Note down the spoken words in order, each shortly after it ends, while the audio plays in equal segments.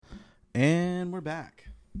And we're back.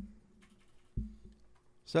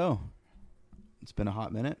 So, it's been a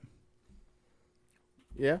hot minute.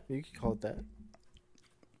 Yeah, you could call it that.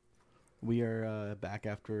 We are back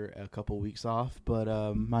after a couple weeks off, but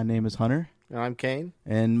my name is Hunter. And I'm Kane.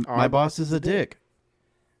 And Our my boss is a dick.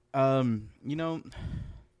 I'm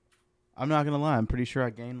not going to lie. I'm pretty sure I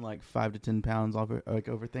gained like 5 to 10 pounds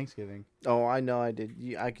over Thanksgiving. Oh, I know I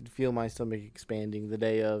did. I could feel my stomach expanding the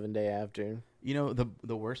day of and day after. You know,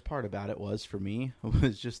 the worst part about it was, for me,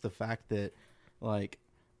 was just the fact that, like,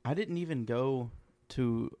 I didn't even go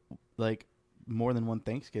to, like, more than one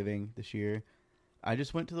Thanksgiving this year. I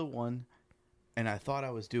just went to the one, and I thought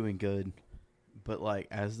I was doing good. But, like,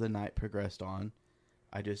 as the night progressed on,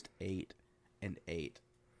 I just ate and ate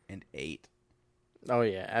and ate. Oh,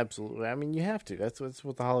 yeah, absolutely. I mean, you have to. That's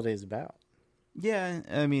what the holiday's about. Yeah,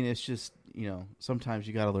 I mean, it's just, sometimes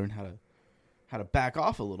you got to learn how to back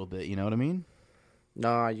off a little bit, you know what I mean?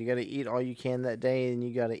 Nah, you got to eat all you can that day, and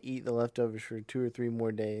you got to eat the leftovers for 2 or 3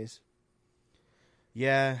 more days.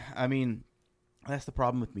 Yeah, I mean, that's the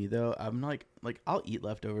problem with me, though. I'm like I'll eat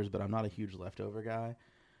leftovers, but I'm not a huge leftover guy.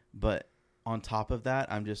 But on top of that,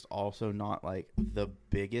 I'm just also not, like, the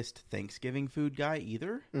biggest Thanksgiving food guy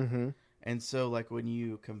either. Mm-hmm. And so, like, when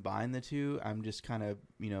you combine the two, I'm just kind of,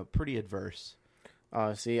 pretty adverse.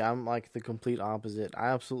 See, I'm like the complete opposite.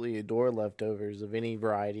 I absolutely adore leftovers of any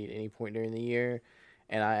variety at any point during the year,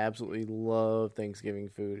 and I absolutely love Thanksgiving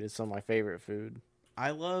food. It's some of my favorite food.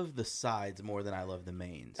 I love the sides more than I love the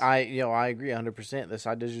mains. I agree 100%. The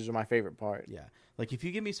side dishes are my favorite part. Yeah. Like, if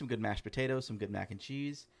you give me some good mashed potatoes, some good mac and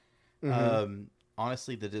cheese,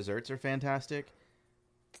 honestly, the desserts are fantastic.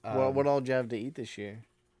 What all did you have to eat this year?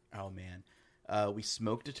 Oh, man. We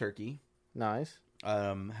smoked a turkey. Nice.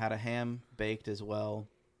 Had a ham baked as well.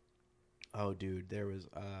 Oh, dude, there were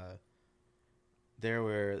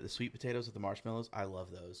the sweet potatoes with the marshmallows. I love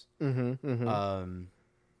those.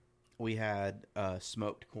 We had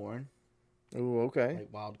smoked corn. Ooh, okay. Like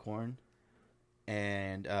wild corn.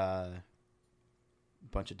 And a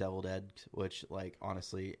bunch of deviled eggs, which, like,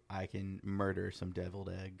 honestly, I can murder some deviled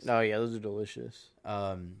eggs. Oh, yeah, those are delicious.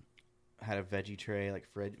 Had a veggie tray, like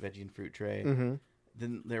veggie and fruit tray. Mm-hmm.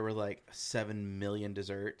 Then there were like 7 million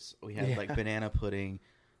desserts. We had like banana pudding,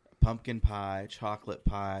 pumpkin pie, chocolate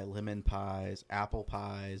pie, lemon pies, apple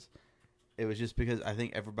pies. It was just because I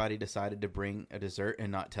think everybody decided to bring a dessert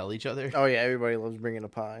and not tell each other. Oh yeah, everybody loves bringing a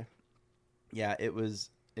pie. Yeah, it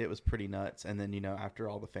was pretty nuts. And then, after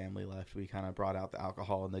all the family left, we kind of brought out the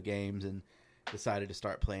alcohol and the games and decided to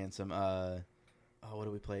start playing some what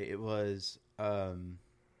did we play? It was oh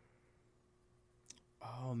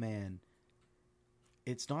man.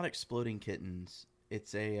 It's not Exploding Kittens.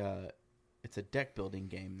 It's a deck building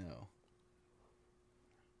game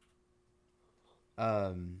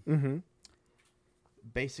though.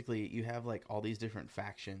 Basically, you have like all these different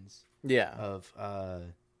factions. Yeah. Of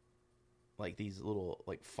like these little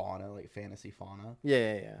like fauna, like fantasy fauna.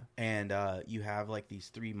 Yeah. And you have like these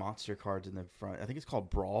 3 monster cards in the front. I think it's called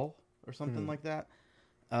Brawl or something like that.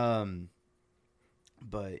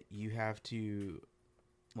 But you have to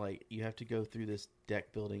go through this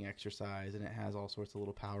deck building exercise, and it has all sorts of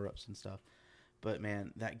little power-ups and stuff. But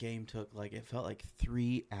man, that game it felt like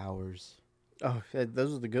 3 hours. Oh,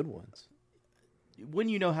 those are the good ones. When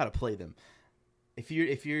you know how to play them. If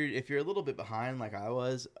you're a little bit behind like I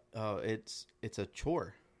was, it's a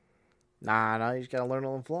chore. Nah, you just gotta learn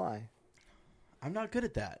on the fly. I'm not good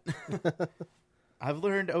at that. I've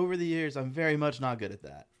learned over the years I'm very much not good at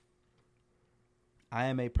that. I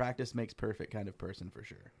am a practice makes perfect kind of person for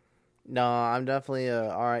sure. No, I'm definitely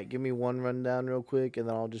all right, give me one rundown real quick and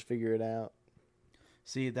then I'll just figure it out.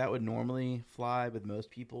 See, that would normally fly with most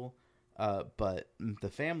people, but the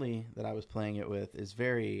family that I was playing it with is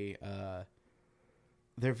very,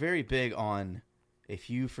 they're very big on, if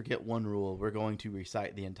you forget one rule, we're going to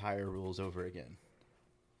recite the entire rules over again.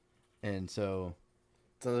 And so...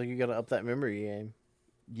 Sounds like you gotta up that memory game.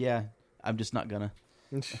 Yeah, I'm just not gonna.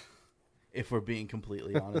 If we're being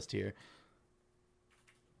completely honest here.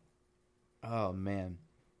 Oh, man.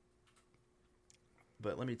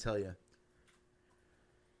 But let me tell you.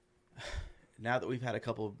 Now that we've had a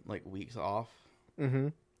couple like weeks off.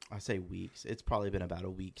 I say weeks. It's probably been about a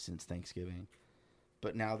week since Thanksgiving.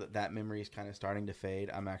 But now that memory is kind of starting to fade,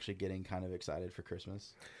 I'm actually getting kind of excited for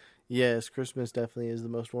Christmas. Yes, Christmas definitely is the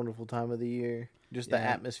most wonderful time of the year. Just the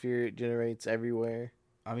atmosphere it generates everywhere.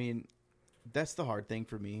 I mean, that's the hard thing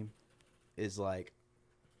for me. Is like,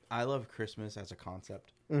 I love Christmas as a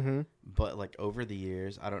concept, but like over the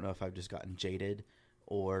years, I don't know if I've just gotten jaded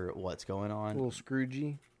or what's going on. A little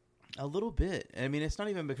Scroogey. A little bit. I mean, it's not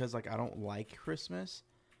even because like I don't like Christmas,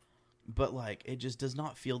 but like it just does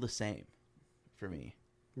not feel the same for me.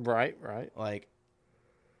 Right. Like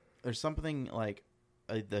there's something like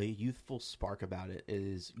the youthful spark about it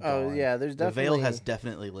is gone. Oh yeah, there's definitely the veil has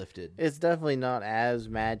definitely lifted. It's definitely not as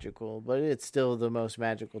magical, but it's still the most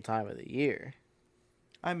magical time of the year.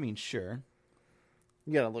 I mean, sure.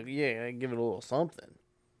 You gotta give it a little something.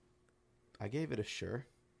 I gave it a sure.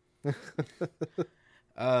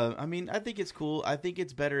 I mean, I think it's cool. I think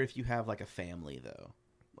it's better if you have like a family though,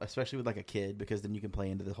 especially with like a kid, because then you can play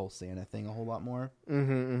into the whole Santa thing a whole lot more. A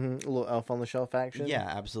little Elf on the Shelf action. Yeah,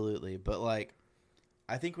 absolutely. But like,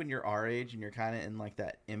 I think when you're our age and you're kind of in like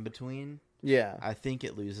that in between, yeah, I think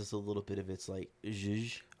it loses a little bit of its like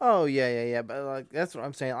zhuzh. Oh yeah. But like that's what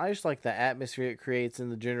I'm saying. I just like the atmosphere it creates in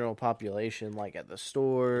the general population, like at the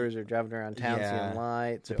stores or driving around town seeing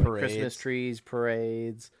lights, or like Christmas trees,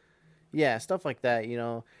 parades. Yeah, stuff like that. You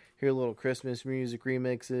know, hear little Christmas music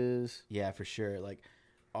remixes. Yeah, for sure. Like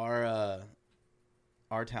our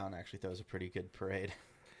town actually throws a pretty good parade.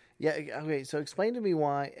 Yeah. Okay. So explain to me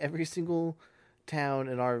why every single town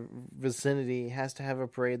in our vicinity has to have a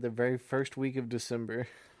parade the very first week of December.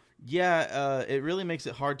 Yeah, it really makes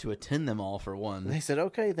it hard to attend them all, for one. They said,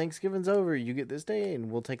 okay, Thanksgiving's over. You get this day,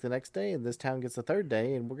 and we'll take the next day, and this town gets the third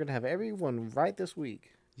day, and we're going to have everyone right this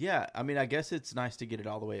week. Yeah, I mean, I guess it's nice to get it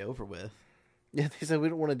all the way over with. Yeah, they said we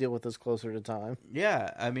don't want to deal with this closer to time. Yeah,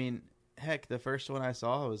 I mean, heck, the first one I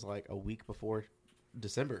saw was like a week before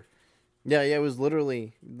December. Yeah, it was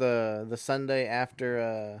literally the Sunday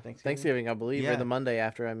after Thanksgiving, I believe, or the Monday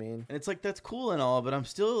after, I mean. And it's like, that's cool and all, but I'm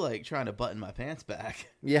still like trying to button my pants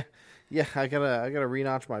back. Yeah, I gotta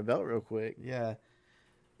re-notch my belt real quick. Yeah,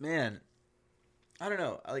 man, I don't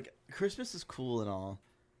know. Like, Christmas is cool and all.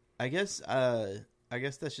 I guess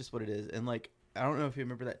that's just what it is. And like, I don't know if you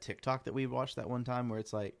remember that TikTok that we watched that one time where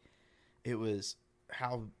it's like, it was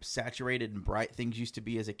how saturated and bright things used to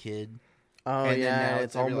be as a kid. Oh, and yeah, now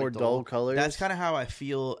it's all more dull colors. That's kind of how I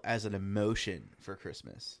feel as an emotion for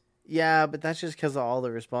Christmas. Yeah, but that's just because of all the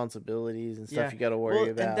responsibilities and stuff you got to worry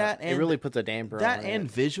about. And it really puts a damper on it. That and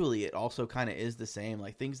visually, it also kind of is the same.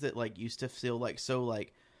 Like, things that like used to feel like so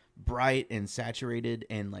like bright and saturated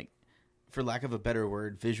and like, for lack of a better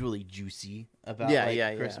word, visually juicy about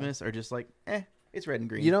Christmas are just like, it's red and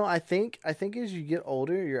green. You know, I think as you get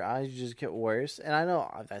older, your eyes just get worse. And I know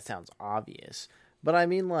that sounds obvious. But I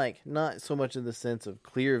mean, like, not so much in the sense of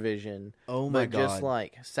clear vision. Oh my God. But just,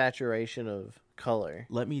 like, saturation of color.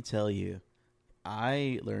 Let me tell you,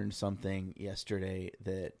 I learned something yesterday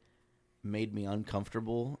that made me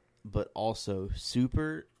uncomfortable, but also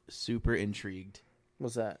super, super intrigued.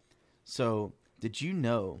 What's that? So, did you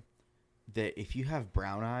know that if you have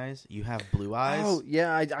brown eyes, you have blue eyes? Oh,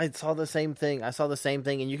 yeah, I saw the same thing.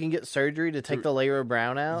 And you can get surgery to take the layer of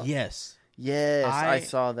brown out? Yes. Yes, I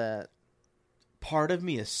saw that. Part of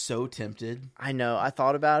me is so tempted. I know. I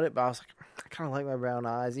thought about it, but I was like, I kind of like my brown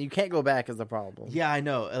eyes. You can't go back is the problem. Yeah, I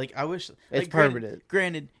know. Like, I wish... It's permanent.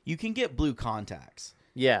 Granted, you can get blue contacts.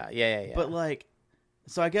 Yeah. But, like...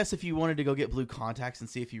 So, I guess if you wanted to go get blue contacts and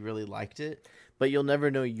see if you really liked it... But you'll never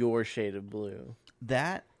know your shade of blue.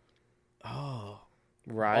 That... Oh.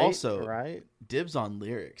 Right? Also, right? dibs on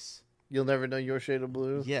lyrics. You'll never know your shade of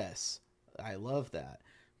blue? Yes. I love that.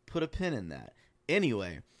 Put a pin in that.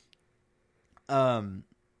 Anyway... No,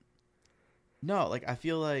 like, I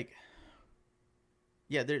feel like,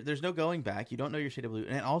 yeah, there's no going back. You don't know your shade of blue.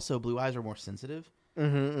 And also, blue eyes are more sensitive.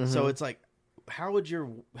 So it's like, how would your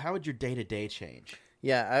day-to-day change?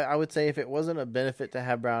 Yeah, I would say if it wasn't a benefit to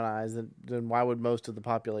have brown eyes, then why would most of the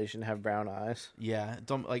population have brown eyes? Yeah,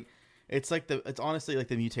 it's honestly like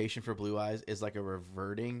the mutation for blue eyes is like a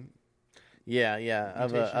reverting. Yeah,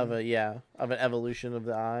 of an evolution of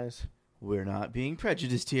the eyes. We're not being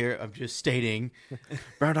prejudiced here. I'm just stating.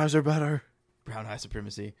 Brown eyes are better. Brown eye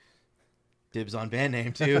supremacy. Dibs on band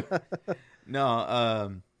name too.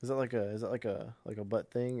 No. Is that like a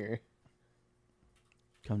butt thing or?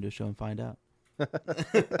 Come to a show and find out.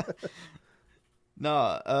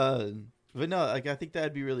 No. But no. Like, I think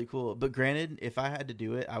that'd be really cool. But granted, if I had to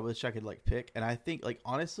do it, I wish I could like pick. And I think, like,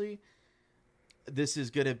 honestly, this is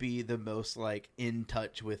going to be the most, like, in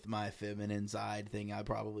touch with my feminine side thing I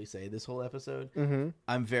probably say this whole episode. Mm-hmm.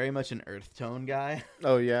 I'm very much an earth tone guy.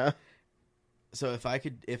 Oh, yeah? So if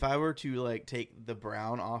I were to, like, take the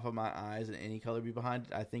brown off of my eyes and any color be behind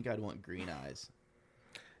it, I think I'd want green eyes.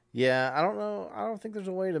 Yeah, I don't know. I don't think there's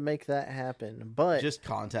a way to make that happen. But just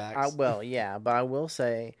contacts. But I will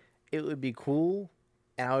say it would be cool,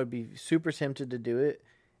 and I would be super tempted to do it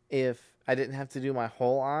if I didn't have to do my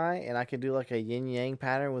whole eye, and I could do like a yin-yang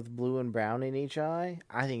pattern with blue and brown in each eye.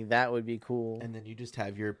 I think that would be cool. And then you just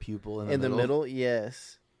have your pupil in the middle.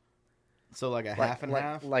 Yes. So like a half and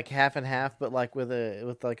half? Like half and half, but like with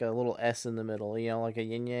like a little S in the middle, like a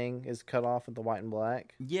yin yang is cut off with the white and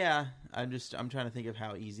black. Yeah. I'm trying to think of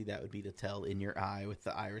how easy that would be to tell in your eye with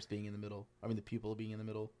the iris being in the middle. I mean the pupil being in the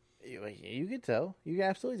middle. You can tell. You can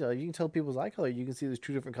absolutely tell. You can tell people's eye color. You can see there's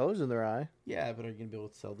two different colors in their eye. Yeah, but are you gonna be able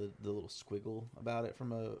to tell the little squiggle about it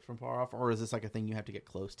from far off, or is this like a thing you have to get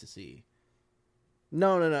close to see?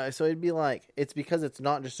 No. So it'd be like, it's because it's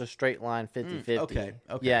not just a straight line 50-50. Okay.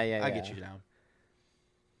 Yeah. I get you now.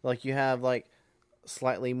 Like you have like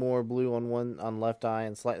slightly more blue on left eye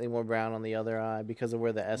and slightly more brown on the other eye because of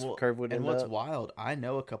where the S curve would end up. And what's wild, I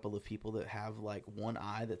know a couple of people that have like one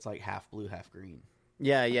eye that's like half blue, half green.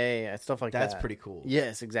 Yeah. Stuff like that. That's pretty cool.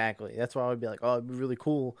 Yes, exactly. That's why I would be like, oh, it'd be really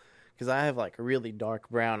cool. Because I have like really dark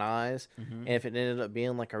brown eyes. Mm-hmm. And if it ended up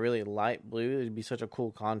being like a really light blue, it'd be such a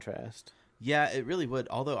cool contrast. Yeah, it really would.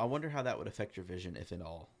 Although I wonder how that would affect your vision, if at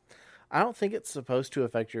all. I don't think it's supposed to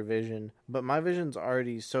affect your vision, but my vision's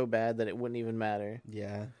already so bad that it wouldn't even matter.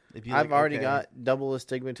 Yeah. I've already got double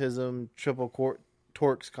astigmatism, triple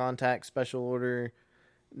Torx contact, special order,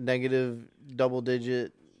 negative double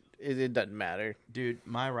digit. It doesn't matter. Dude,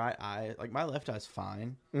 my right eye, like my left eye's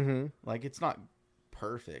fine. Mm-hmm. Like it's not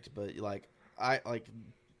perfect, but like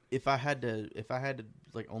if I had to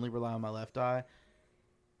like only rely on my left eye,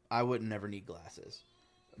 I wouldn't never need glasses.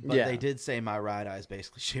 But they did say my right eye is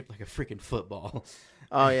basically shaped like a freaking football.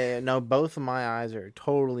 Oh, yeah. No, both of my eyes are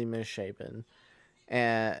totally misshapen.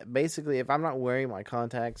 And basically, if I'm not wearing my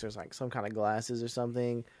contacts or like some kind of glasses or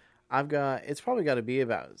something, it's probably got to be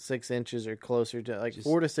about 6 inches or closer to, like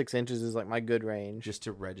 4 to 6 inches is like my good range. Just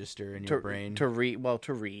to register in your brain? To read,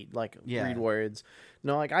 read words.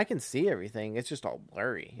 No, like I can see everything. It's just all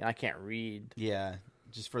blurry. I can't read. Yeah,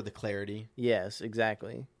 just for the clarity. Yes,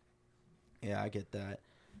 exactly. Yeah, I get that.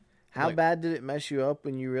 How bad did it mess you up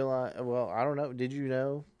when you realized? Well, I don't know. Did you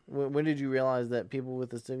know? When did you realize that people with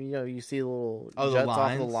this, you see little juts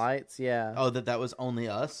off the lights? Yeah. Oh, that was only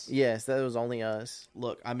us? Yes, that was only us.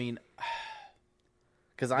 Look, I mean,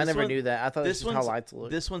 because I never knew that. I thought this was how lights look.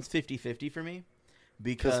 This one's 50-50 for me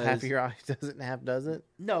because half of your eye doesn't, half doesn't.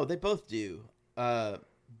 No, they both do. But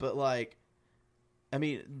like, I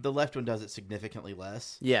mean, the left one does it significantly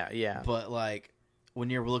less. Yeah. But like, when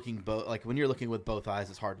you're looking with both eyes,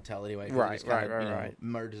 it's hard to tell anyway. Right.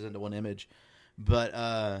 Merges into one image. But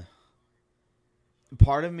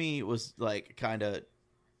part of me was like kind of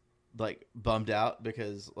like bummed out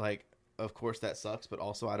because like, of course that sucks, but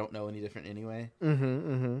also I don't know any different anyway.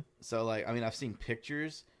 Mm-hmm. So like, I mean, I've seen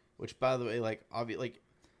pictures, which by the way, like like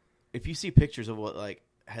if you see pictures of what like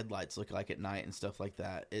headlights look like at night and stuff like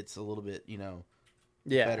that, it's a little bit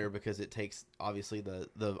better because it takes obviously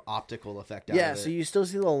the optical effect out of it. Yeah, so you still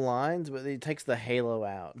see the lines, but it takes the halo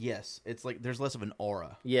out. Yes, it's like there's less of an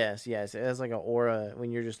aura. Yes, it has like an aura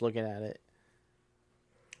when you're just looking at it.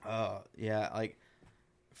 Yeah, like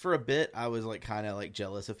for a bit I was like kind of like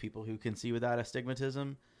jealous of people who can see without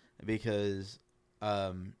astigmatism because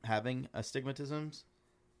having astigmatisms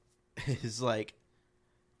is like,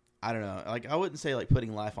 I don't know, like I wouldn't say like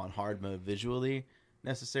putting life on hard mode visually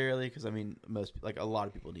necessarily, because I mean a lot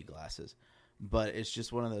of people need glasses, but it's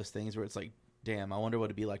just one of those things where it's like, damn, I wonder what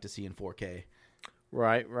it'd be like to see in 4K.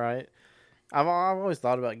 Right. I've always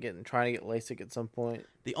thought about trying to get LASIK at some point.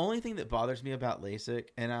 The only thing that bothers me about LASIK,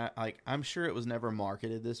 and I'm sure it was never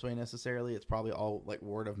marketed this way necessarily, it's probably all like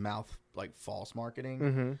word of mouth, like false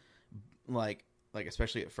marketing, like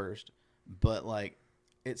especially at first, but like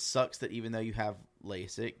it sucks that even though you have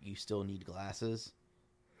LASIK, you still need glasses.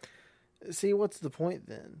 See, what's the point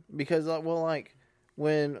then? Because,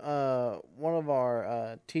 when one of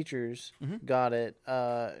our teachers got it,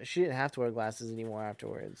 she didn't have to wear glasses anymore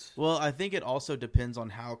afterwards. Well, I think it also depends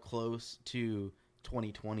on how close to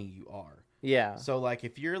 20/20 you are. Yeah. So, like,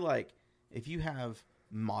 if you have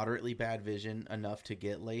moderately bad vision enough to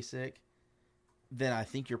get LASIK, then I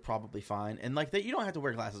think you're probably fine. And, like, you don't have to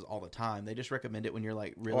wear glasses all the time. They just recommend it when you're,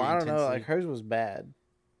 like, really I don't know. Like, hers was bad.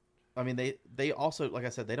 I mean, they also, like I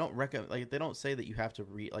said, they don't they don't say that you have to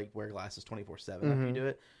wear glasses 24/7 after you do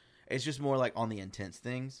it. It's just more like on the intense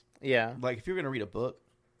things. Yeah. Like if you're going to read a book,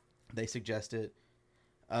 they suggest it.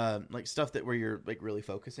 Like stuff where you're like really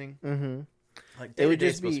focusing. Mm-hmm. Like it would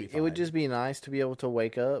just be nice to be able to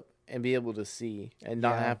wake up and be able to see and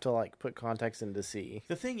not have to like put contacts in to see.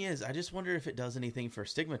 The thing is, I just wonder if it does anything for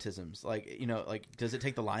astigmatisms. Like, does it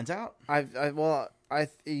take the lines out?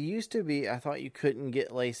 It used to be, I thought you couldn't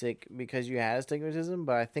get LASIK because you had astigmatism,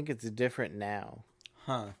 but I think it's different now.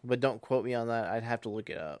 Huh. But don't quote me on that. I'd have to look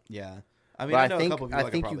it up. Yeah. I mean, I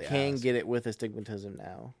think you can get it with astigmatism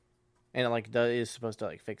now. And it is supposed to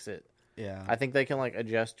like fix it. Yeah. I think they can like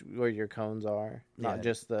adjust where your cones are, not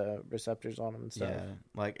just the receptors on them and stuff. Yeah,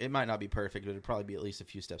 like it might not be perfect, but it'd probably be at least a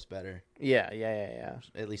few steps better. Yeah.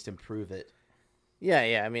 At least improve it.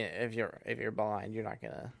 Yeah. I mean, if you're blind, you're not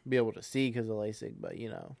gonna be able to see because of LASIK, but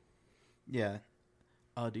Yeah.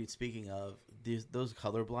 Oh, dude. Speaking of those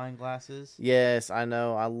colorblind glasses. Yes, I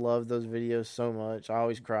know. I love those videos so much. I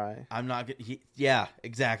always cry. I'm not gonna. Yeah,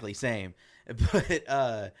 exactly. Same.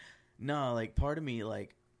 But no, like part of me,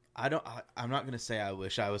 like I'm not gonna say I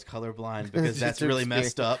wish I was colorblind because that's really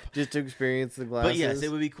messed up. Just to experience the glasses. But yes,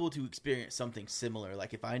 it would be cool to experience something similar.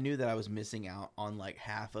 Like if I knew that I was missing out on like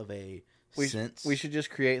half of a sense. We should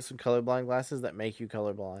just create some colorblind glasses that make you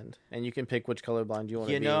colorblind, and you can pick which colorblind you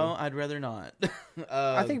want to be. I'd rather not.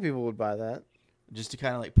 I think people would buy that. Just to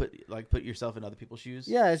kind of put yourself in other people's shoes.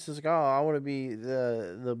 Yeah, it's just like, oh, I want to be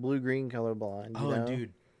the blue-green colorblind. You know?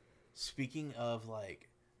 Dude. Speaking of like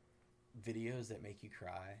videos that make you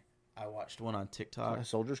cry, I watched one on TikTok.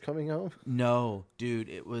 Soldiers coming home? No, dude,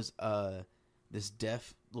 it was this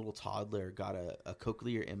deaf little toddler got a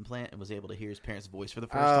cochlear implant and was able to hear his parents' voice for the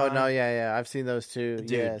first time. Oh no, yeah, I've seen those too.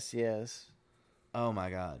 Dude. Yes. Oh my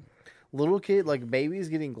god. Little kid, like babies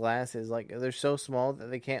getting glasses, like they're so small that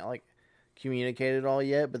they can't like communicate it all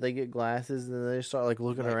yet, but they get glasses and then they start like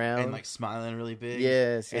looking around and like smiling really big.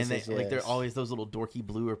 Yes, and yes. Like they're always those little dorky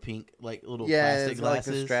blue or pink like little plastic glasses.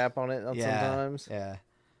 Like the strap on it sometimes. Yeah,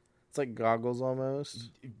 it's like goggles almost.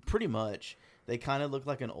 Pretty much. They kind of look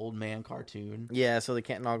like an old man cartoon. Yeah, so they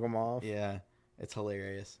can't knock them off. Yeah, it's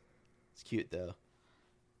hilarious. It's cute though.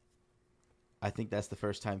 I think that's the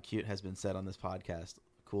first time cute has been said on this podcast.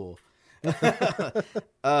 Cool.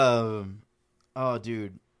 Oh,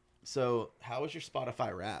 dude. So, how was your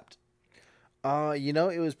Spotify Wrapped?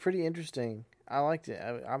 It was pretty interesting. I liked it.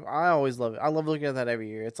 I always love it. I love looking at that every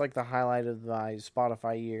year. It's like the highlight of my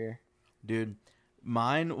Spotify year. Dude,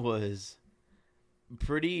 mine was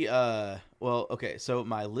pretty, okay, so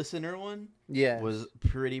my listener one was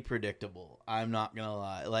pretty predictable. I'm not gonna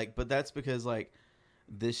lie. Like, but that's because, like,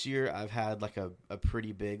 this year I've had, like, a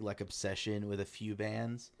pretty big, like, obsession with a few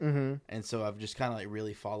bands. Mm-hmm. And so I've just kind of, like,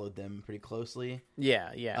 really followed them pretty closely.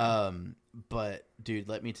 Yeah. But, dude,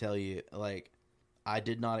 let me tell you, like, I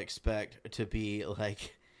did not expect to be,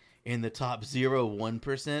 like, in the top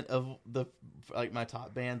 0.1% of the, like, my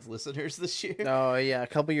top band's listeners this year. Oh, yeah. A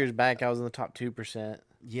couple years back, I was in the top 2%.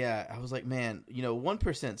 Yeah, I was like, man,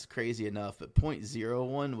 1%'s crazy enough, but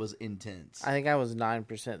 0.01 was intense. I think I was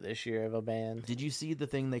 9% this year of a band. Did you see the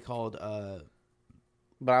thing they called?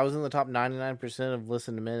 But I was in the top 99% of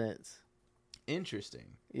listened minutes. Interesting.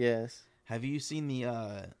 Yes. Have you seen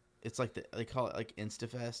the? It's like they call it like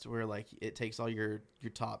InstaFest, where like it takes all your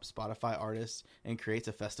top Spotify artists and creates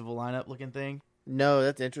a festival lineup looking thing. No,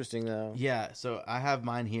 that's interesting though. Yeah, so I have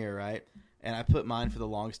mine here, right? And I put mine for the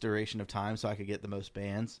longest duration of time so I could get the most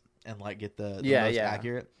bands and like get the most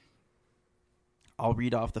accurate. I'll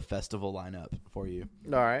read off the festival lineup for you.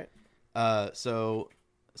 All right. So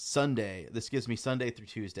Sunday, this gives me Sunday through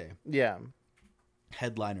Tuesday. Yeah.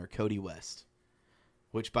 Headliner Cody West,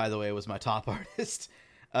 which by the way was my top artist.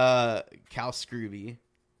 Cal Scrooby,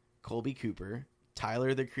 Colby Cooper,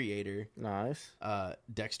 Tyler the Creator. Nice.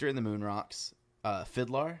 Dexter and the Moonrocks,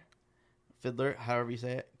 Fiddler, however you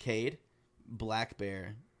say it, Cade, Black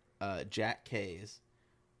Bear, Jack Kays,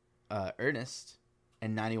 Ernest,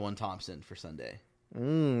 and 91 Thompson for Sunday.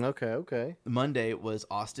 Okay. Monday was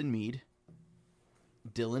Austin Meade,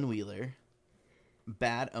 Dylan Wheeler,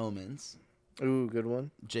 Bad Omens. Ooh, good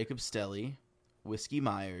one. Jacob Stelly, Whiskey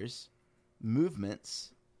Myers,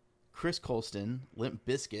 Movements, Chris Colston, Limp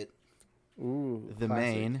Bizkit, The classic.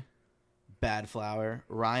 Main, Bad Flower,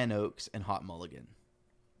 Ryan Oakes, and Hot Mulligan.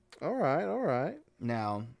 All right.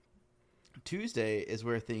 Now, Tuesday is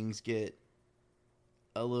where things get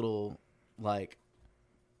a little, like,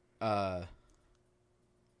 a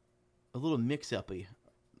little mix-uppy,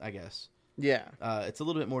 I guess. Yeah. It's a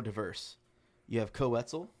little bit more diverse. You have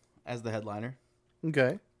Coetzel as the headliner.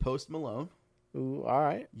 Okay. Post Malone. Ooh, all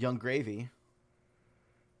right. Young Gravy.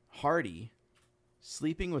 Hardy.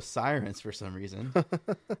 Sleeping with Sirens for some reason.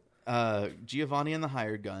 Giovanni and the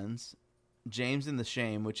Hired Guns. James and the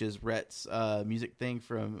Shame, which is Rhett's music thing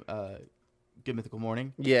from Good Mythical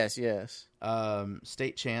Morning. Yes.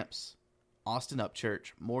 State Champs. Austin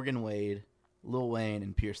Upchurch. Morgan Wade. Lil Wayne,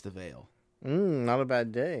 and Pierce the Veil. Not a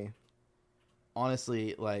bad day.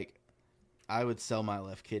 Honestly, like, I would sell my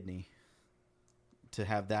left kidney to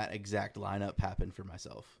have that exact lineup happen for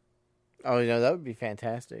myself. Oh, that would be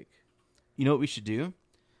fantastic. You know what we should do?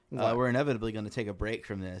 What? We're inevitably going to take a break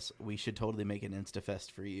from this. We should totally make an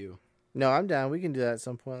InstaFest for you. No, I'm down. We can do that at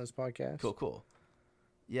some point on this podcast. Cool.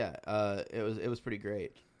 Yeah, it was pretty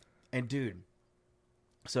great. And dude,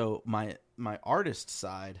 so my artist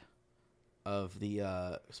side of the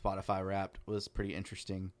Spotify Wrapped was pretty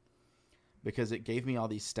interesting because it gave me all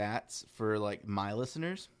these stats for like my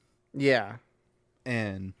listeners. Yeah.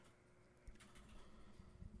 And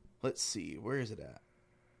let's see, where is it at?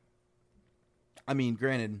 I mean,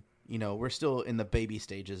 granted, you know, we're still in the baby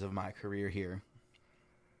stages of my career here.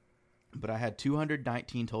 But I had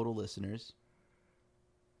 219 total listeners.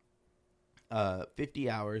 50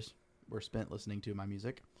 hours were spent listening to my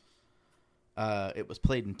music. It was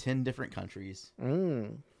played in 10 different countries.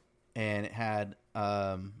 Mm. And it had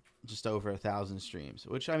just over 1,000 streams,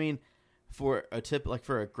 which, I mean, for a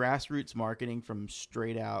for a grassroots marketing from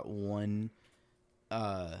straight out one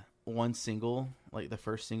single, like the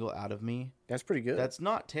first single out of me. That's pretty good. That's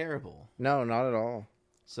not terrible. No, not at all.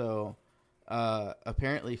 So,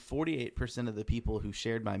 apparently 48% of the people who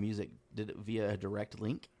shared my music did it via a direct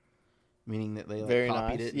link, meaning that they like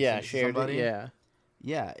copied it. Yeah, shared it. Yeah.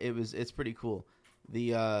 Yeah, it's pretty cool.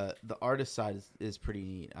 The artist side is pretty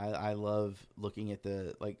neat. I love looking at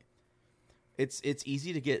the like. It's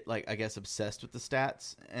easy to get like I guess obsessed with the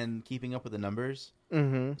stats and keeping up with the numbers.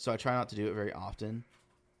 Mm-hmm. So I try not to do it very often.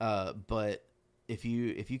 But if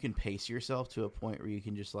you can pace yourself to a point where you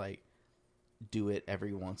can just like do it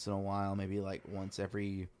every once in a while, maybe like once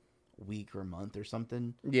every week or month or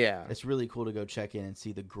something. Yeah, it's really cool to go check in and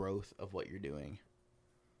see the growth of what you're doing.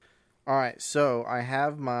 All right, so I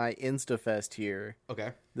have my InstaFest here.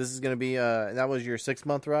 Okay, this is gonna be that was your 6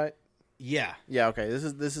 month, right? Yeah. Yeah. Okay.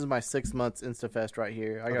 This is my 6 months InstaFest right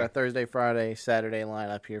here. I got a Thursday, Friday, Saturday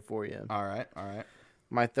lineup here for you. All right.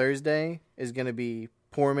 My Thursday is gonna be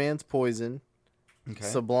Poor Man's Poison,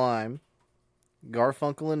 Sublime,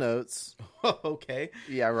 Garfunkel and Oates. Okay.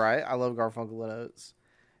 Yeah, right. I love Garfunkel and Oates.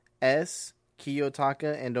 S,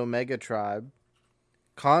 Kiyotaka and Omega Tribe.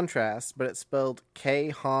 Contrast, but it's spelled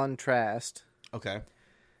K-Hon-Trast. Okay.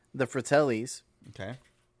 The Fratellis. Okay.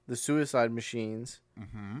 The Suicide Machines.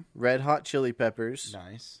 Mm-hmm. Red Hot Chili Peppers.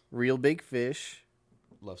 Nice. Real Big Fish.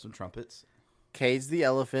 Love some trumpets. Cage the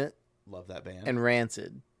Elephant. Love that band. And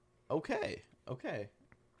Rancid. Okay.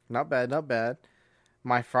 Not bad.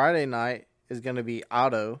 My Friday night is going to be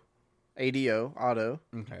Auto.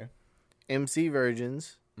 Okay. MC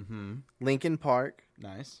Virgins. Mm-hmm. Linkin Park.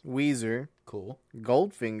 Nice. Weezer. Cool.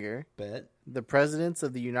 Goldfinger. Bet. The Presidents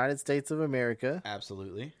of the United States of America.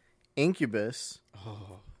 Absolutely. Incubus.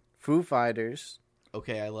 Oh. Foo Fighters.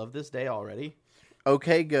 Okay, I love this day already.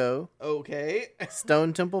 OK Go. Okay.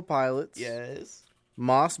 Stone Temple Pilots. Yes.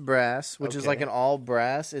 Moss Brass, which is like an all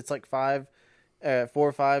brass. It's like 4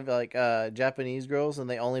 or 5 like Japanese girls, and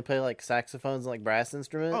they only play like saxophones and like brass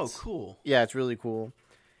instruments. Oh, cool. Yeah, it's really cool.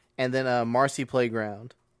 And then Marcy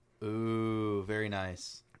Playground. Ooh, very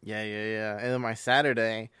nice. Yeah. And then my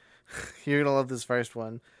Saturday, you're gonna love this first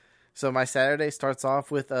one. So my Saturday starts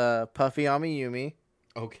off with Puffy Amiyumi.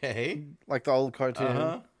 Okay. Like the old cartoon.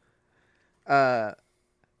 Uh-huh.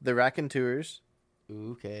 The Raconteurs.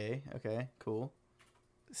 Okay, cool.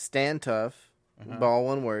 Stand Tough. All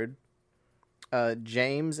one word.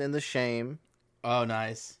 James and the Shame. Oh,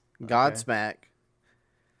 nice. Godsmack.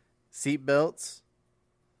 Seatbelts.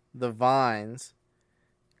 The Vines.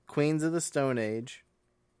 Queens of the Stone Age.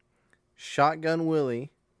 Shotgun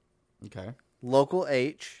Willie. Okay. Local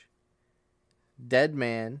H. Dead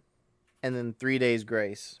Man. And then 3 Days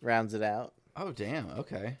Grace rounds it out. Oh, damn.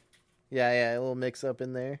 Okay. Yeah, a little mix up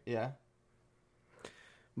in there. Yeah.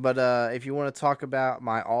 But if you want to talk about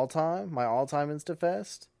my all-time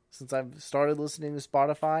InstaFest, since I've started listening to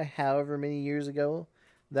Spotify however many years ago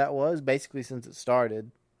that was, basically since it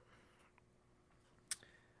started,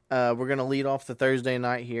 we're going to lead off the Thursday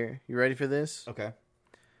night here. You ready for this? Okay.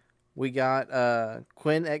 We got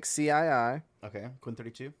Quinn XCII. Okay. Quinn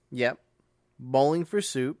 32. Yep. Bowling for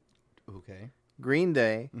Soup. Okay. Green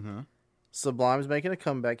Day. Mm-hmm. Sublime's making a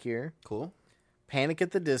comeback here. Cool. Panic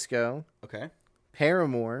at the Disco. Okay.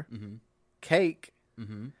 Paramore. Mm-hmm. Cake.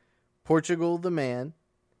 Mm-hmm. Portugal the Man.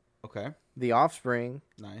 Okay. The Offspring.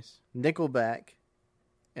 Nice. Nickelback.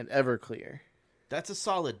 And Everclear. That's a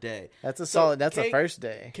solid day. That's a the first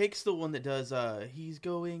day. Cake's the one that does He's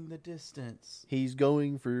Going the Distance. He's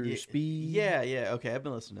going for speed. Yeah. Okay, I've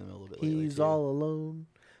been listening to him a little bit lately. He's all alone.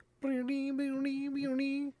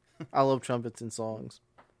 I love trumpets and songs.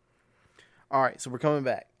 All right, so we're coming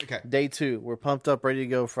back. Okay. Day 2. We're pumped up, ready to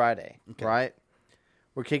go Friday. Okay. Right?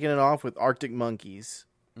 We're kicking it off with Arctic Monkeys.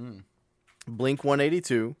 Blink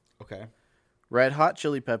 182. Okay. Red Hot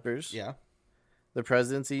Chili Peppers. Yeah. The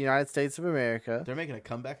Presidents of the United States of America. They're making a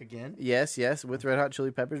comeback again? Yes, with Red Hot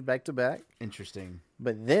Chili Peppers back to back. Interesting.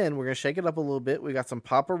 But then we're going to shake it up a little bit. We got some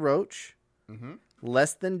Papa Roach. Mm-hmm.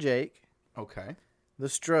 Less Than Jake. Okay. The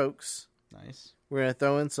Strokes. Nice. We're going to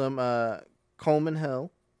throw in some Coleman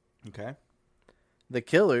Hill. Okay. The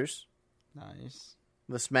Killers. Nice.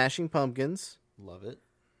 The Smashing Pumpkins. Love it.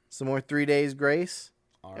 Some more 3 Days Grace.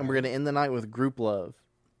 All and we're going to end the night with Group Love.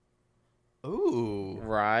 Ooh.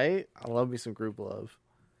 Right? I love me some Group Love.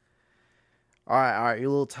 All right. You're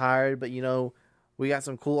a little tired, but we got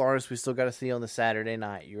some cool artists we still got to see on the Saturday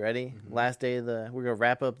night. You ready? Mm-hmm. Last day of we're going to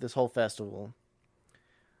wrap up this whole festival.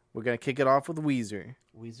 We're going to kick it off with Weezer.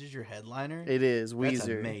 Weezer's your headliner? It is, Weezer. That's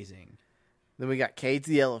amazing. Then we got Cage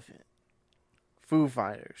the Elephant. Foo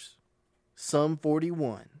Fighters. Sum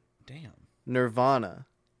 41. Damn. Nirvana.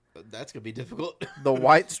 That's going to be difficult. The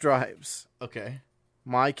White Stripes. Okay.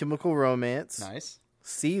 My Chemical Romance. Nice.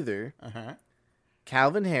 Seether. Uh-huh.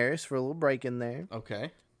 Calvin Harris for a little break in there.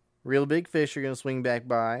 Okay. Real Big Fish are going to swing back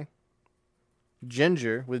by.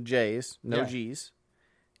 Ginger with J's. No G's.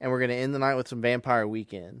 And we're going to end the night with some Vampire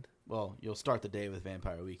Weekend. Well, you'll start the day with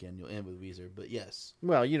Vampire Weekend. You'll end with Weezer, but yes.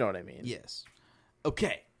 Well, you know what I mean. Yes.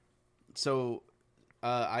 Okay. So,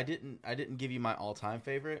 I didn't give you my all-time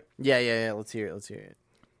favorite. Yeah. Let's hear it.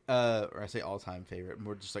 Or I say all-time favorite.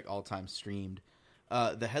 More just like all-time streamed.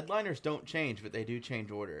 The headliners don't change, but they do change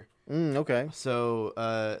order. Okay. So,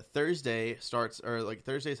 Thursday's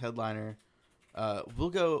headliner. We'll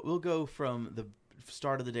go from the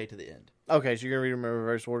start of the day to the end. Okay, so you're gonna read them in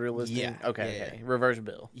reverse order listing? Yeah. Okay. Reverse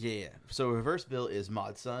bill. Yeah. So reverse bill is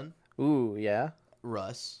Mod Sun. Ooh, yeah.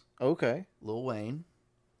 Russ. Okay. Lil Wayne.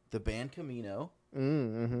 The band Camino.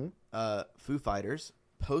 Mm-hmm. Foo Fighters.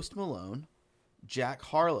 Post Malone. Jack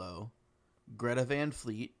Harlow. Greta Van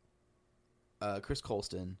Fleet. Chris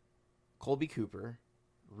Colston. Colby Cooper.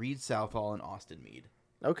 Reed Southall and Austin Meade.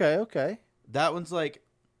 Okay. That one's like,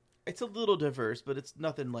 it's a little diverse, but it's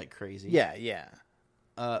nothing like crazy. Yeah.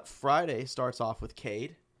 Friday starts off with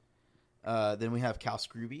Cade. Then we have Cal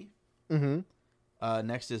Scrooby. Mm-hmm.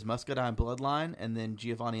 Next is Muscadine Bloodline, and then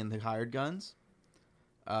Giovanni and the Hired Guns.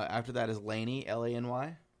 After that is Laney,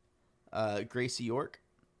 Lany. Gracie York.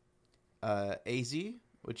 AZ,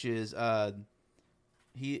 which is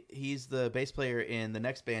he's the bass player in the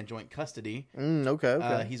next band, Joint Custody.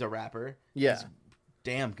 Okay. He's a rapper. Yeah. He's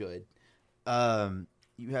damn good.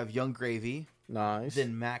 You have Young Gravy. Nice.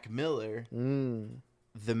 Then Mac Miller.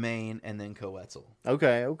 The Main, and then Coetzel.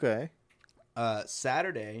 Okay.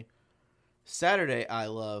 Saturday I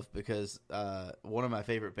love because one of my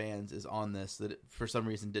favorite bands is on this that for some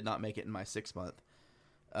reason did not make it in my 6 month.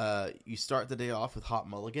 You start the day off with Hot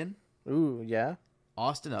Mulligan. Ooh, yeah.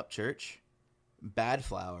 Austin Upchurch. Bad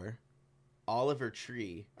Flower. Oliver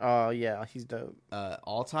Tree. Oh, yeah, he's dope.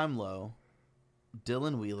 All Time Low.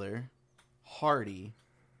 Dylan Wheeler. Hardy.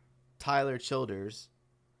 Tyler Childers.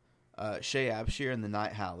 Shay Abshire and the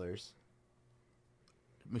Night Howlers.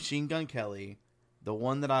 Machine Gun Kelly. The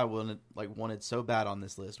one that I wanted so bad on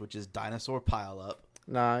this list, which is Dinosaur Pile Up.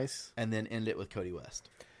 Nice. And then end it with Cody West.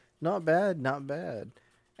 Not bad.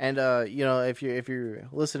 And if you're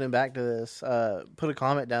listening back to this, put a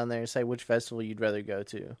comment down there and say which festival you'd rather go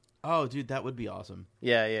to. Oh, dude, that would be awesome.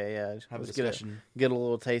 Yeah. Have a discussion. Get a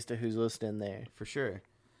little taste of who's listening there. For sure.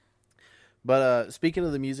 But speaking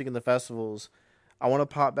of the music and the festivals, I want to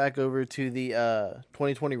pop back over to the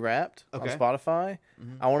 2020 Wrapped on Spotify.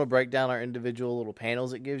 Mm-hmm. I want to break down our individual little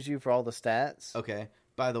panels it gives you for all the stats. Okay.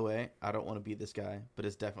 By the way, I don't want to be this guy, but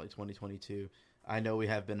it's definitely 2022. I know we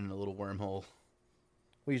have been in a little wormhole.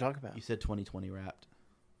 What are you talking about? You said 2020 Wrapped.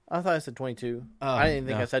 I thought I said 22. I didn't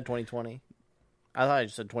think I said 2020. I thought I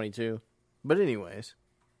just said 22. But anyways.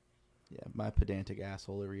 Yeah, my pedantic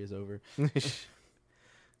assholery is over.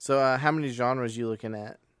 So how many genres you looking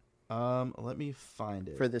at? Let me find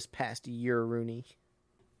it. For this past year, Rooney.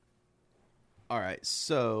 All right,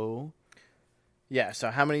 so... Yeah, so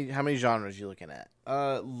how many genres you looking at?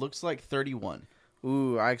 Looks like 31.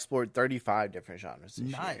 Ooh, I explored 35 different genres this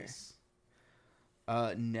year. Nice.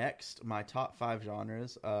 Next, my top 5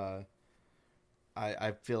 genres. I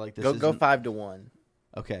feel like this go 5 to 1.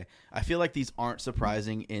 Okay, I feel like these aren't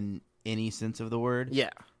surprising in any sense of the word. Yeah.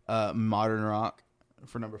 Modern rock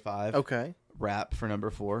for number 5. Okay. Rap for number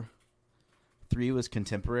 4. 3 was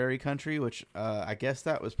contemporary country, which I guess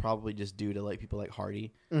that was probably just due to like people like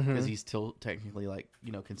Hardy because he's still technically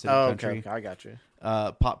considered country. Okay, I got you.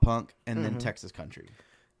 Pop punk and then Texas country.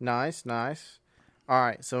 Nice. All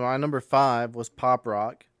right, so my number 5 was pop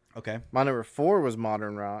rock. Okay. My number 4 was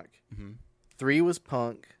modern rock. 3 was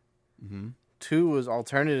punk. 2 was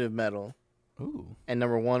alternative metal. Ooh. And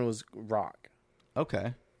number 1 was rock.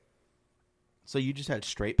 Okay. So you just had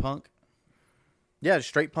straight punk? Yeah,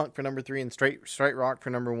 straight punk for number 3 and straight rock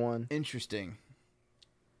for number 1. Interesting.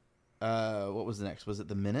 What was the next? Was it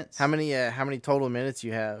the minutes? How many total minutes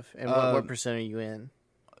you have, and what percent are you in?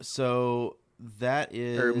 So that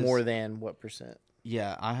is, or more than what percent?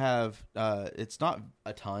 Yeah, I have. It's not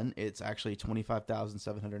a ton. It's actually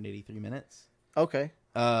 25,783 minutes. Okay.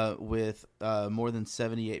 With more than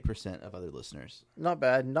 78% of other listeners. Not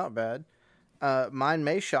bad. Not bad. Mine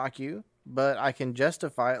may shock you, but I can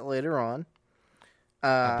justify it later on.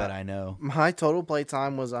 I bet I know. My total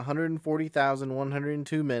playtime was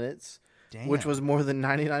 140,102 minutes, Damn. which was more than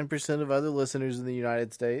 99% of other listeners in the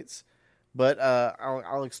United States. But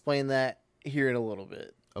I'll explain that here in a little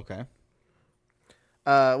bit. Okay.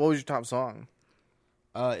 What was your top song?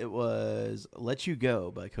 It was "Let You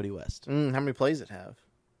Go" by Cody West. How many plays it have?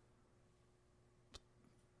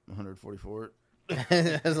 144.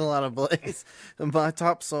 That's a lot of plays. My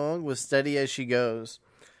top song was "Steady as She Goes,"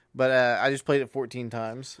 but I just played it 14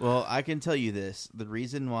 times. Well, I can tell you this: the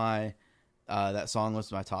reason why that song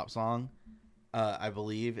was my top song, I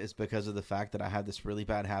believe, is because of the fact that I had this really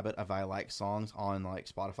bad habit of I like songs on like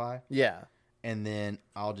Spotify. Yeah, and then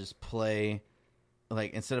I'll just play.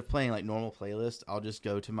 Like, instead of playing, like, normal playlist, I'll just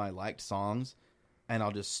go to my liked songs, and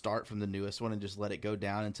I'll just start from the newest one and just let it go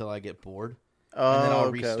down until I get bored. And then I'll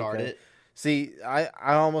restart it. See,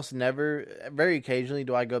 I almost never, very occasionally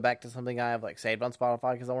do I go back to something I have, like, saved on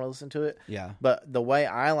Spotify because I want to listen to it. Yeah. But the way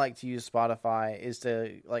I like to use Spotify is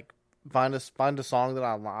to, like, find a song that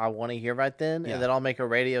I want to hear right then, and then I'll make a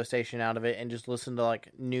radio station out of it and just listen to like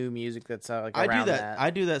new music that's like around that. I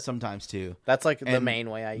do that sometimes too. That's like the main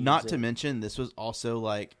way I use it. Not to mention, this was also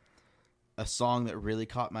like a song that really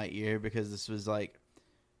caught my ear because this was like,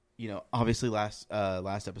 you know, obviously last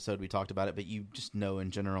episode we talked about it, but you just know in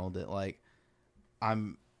general that like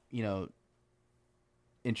I'm, you know,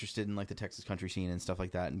 interested in like the Texas country scene and stuff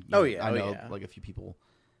like that, and I know like a few people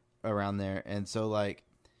around there, and so like.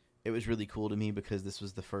 It was really cool to me because this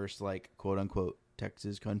was the first, like, quote-unquote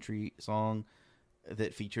Texas country song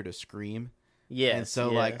that featured a scream. Yes. And so,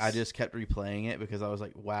 like, I just kept replaying it because I was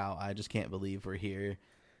like, wow, I just can't believe we're here.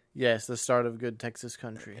 Yes, the start of good Texas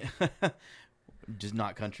country. Just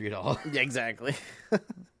not country at all. Yeah, exactly.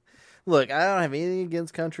 Look, I don't have anything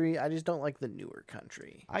against country. I just don't like the newer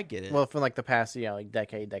country. I get it. Well, for, like, the past, you know, like,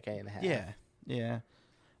 decade and a half. Yeah.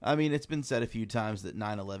 I mean, it's been said a few times that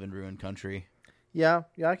 9/11 ruined country. Yeah,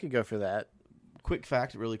 I could go for that. Quick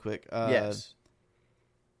fact, really quick. Yes.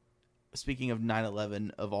 Speaking of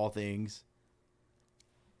 9/11, of all things,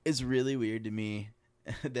 it's really weird to me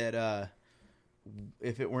that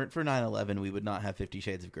if it weren't for 9/11, we would not have 50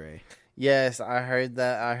 Shades of Grey. Yes, I heard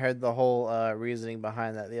that. I heard the whole reasoning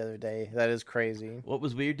behind that the other day. That is crazy. What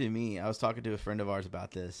was weird to me, I was talking to a friend of ours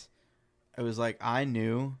about this. It was like, I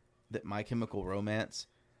knew that My Chemical Romance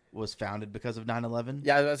was founded because of 9/11.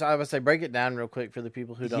 Yeah, I would say break it down real quick for the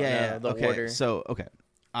people who don't know the order. So,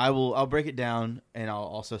 I'll break it down, and I'll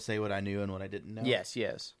also say what I knew and what I didn't know. Yes.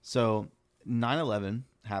 So, 9/11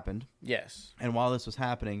 happened. Yes. And while this was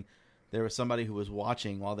happening, there was somebody who was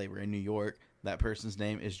watching while they were in New York. That person's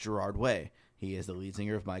name is Gerard Way. He is the lead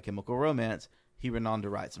singer of My Chemical Romance. He went on to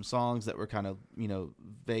write some songs that were kind of, you know,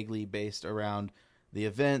 vaguely based around the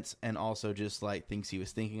events and also just like things he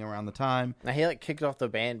was thinking around the time. Now he like kicked off the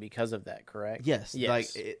band because of that, correct? Yes. Like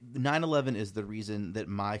 9/11 is the reason that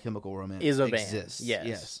My Chemical Romance is a exists. Band.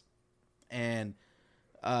 Yes. And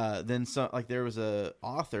then some, like there was a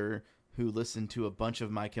author who listened to a bunch of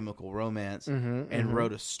My Chemical Romance and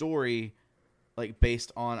wrote a story like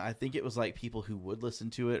based on, I think it was like people who would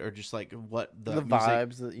listen to it or just like what the music,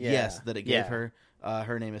 vibes that it gave her.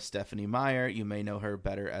 Her name is Stephanie Meyer. You may know her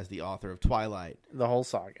better as the author of Twilight. The whole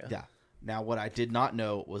saga. Yeah. Now, what I did not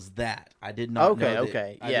know was that. I did not know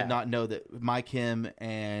that, I did not know that My Kim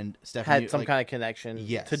and Stephanie had some kind of connection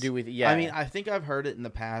to do with I mean, I think I've heard it in the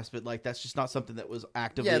past, but like that's just not something that was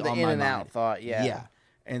actively on my mind. in and out thought, Yeah.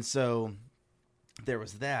 And so there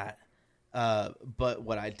was that. But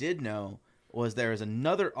what I did know was there is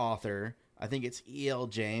another author. I think it's E.L.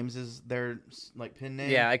 James is their like pen name.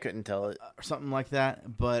 Yeah, I couldn't tell it. Or something like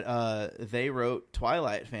that. But they wrote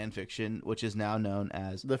Twilight fan fiction, which is now known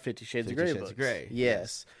as the 50 Shades of 50 Grey Shades books. of Grey.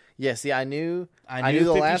 Yes. Yes, see, I knew the 50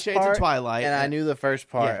 last Shades part of Twilight, and I knew the first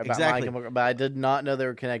part about exactly. My Chemical, but I did not know they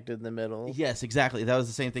were connected in the middle. Yes, exactly. That was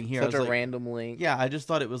the same thing here. Such a like, random link. Yeah, I just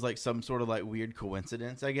thought it was like some sort of like weird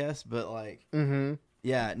coincidence, I guess. But like,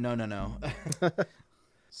 yeah, no.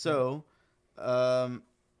 So,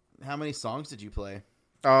 how many songs did you play?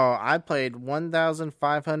 Oh, I played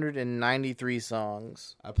 1,593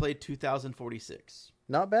 songs. I played 2,046.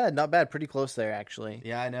 Not bad. Pretty close there, actually.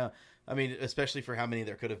 Yeah, I know. I mean, especially for how many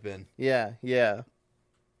there could have been. Yeah.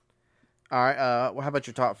 All right, well, how about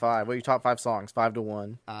your top five? What are your top five songs? 5 to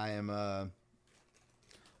 1. I am a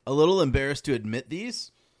a little embarrassed to admit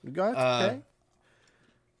these. That's okay.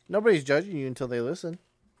 Nobody's judging you until they listen.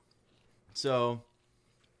 So,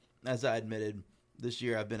 as I admitted, this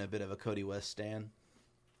year I've been a bit of a Cody West stan.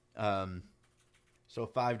 So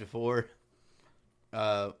 5 to 4.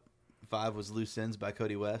 5 was Loose Ends by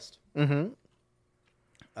Cody West. Mm-hmm.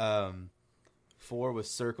 4 was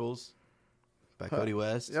Circles by Cody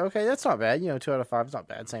West. Okay, that's not bad. 2 out of 5 is not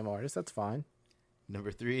bad. Same artist. That's fine.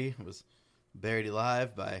 Number 3 was Buried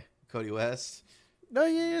Alive by Cody West. No,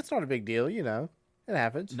 yeah, it's not a big deal. It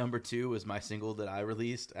happens. Number 2 was my single that I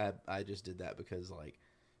released. I just did that because,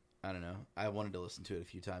 I don't know. I wanted to listen to it a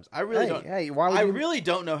few times. I really don't. Hey, really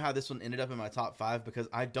don't know how this one ended up in my top 5 because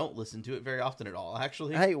I don't listen to it very often at all.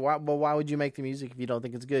 Actually. Hey, why would you make the music if you don't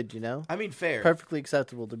think it's good? I mean, fair. Perfectly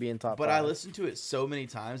acceptable to be in top 5. But I listened to it so many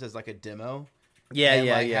times as a demo. Yeah,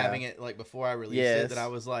 and, yeah. Having it before I released it, that I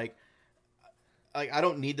was like, I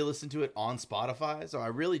don't need to listen to it on Spotify, so I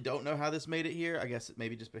really don't know how this made it here. I guess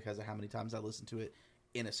maybe just because of how many times I listened to it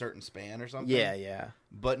in a certain span or something. Yeah, yeah.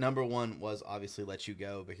 But number 1 was obviously Let You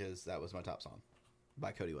Go because that was my top song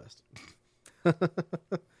by Cody West.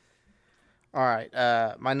 All right.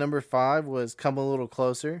 My number 5 was Come a Little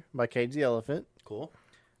Closer by Cage the Elephant. Cool.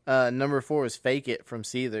 Number 4 was Fake It from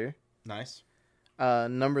Seether. Nice.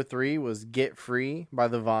 Number 3 was Get Free by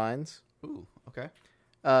The Vines. Ooh, okay.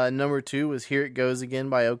 Number 2 was Here It Goes Again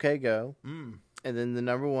by OK Go. Mm. And then the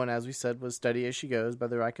number 1, as we said, was Steady As She Goes by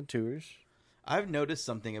the Raconteurs. I've noticed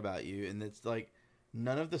something about you, and it's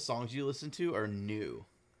none of the songs you listen to are new.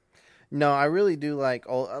 No, I really do like.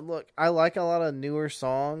 Look, I like a lot of newer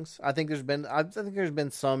songs. I think there's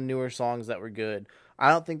been some newer songs that were good.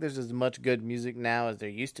 I don't think there's as much good music now as there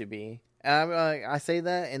used to be. And I say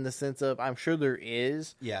that in the sense of I'm sure there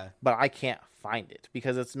is. Yeah. But I can't find it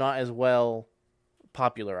because it's not as well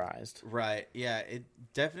popularized. Right. Yeah. It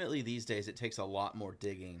definitely these days it takes a lot more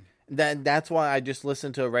digging. That's why I just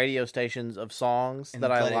listen to radio stations of songs that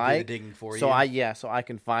I like. Do the digging for so you. So I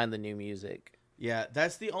can find the new music. Yeah,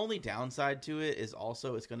 that's the only downside to it is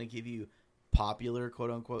also it's going to give you popular quote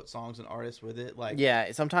unquote songs and artists with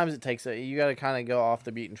it. Sometimes it takes you got to kind of go off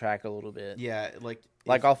the beaten track a little bit. Yeah,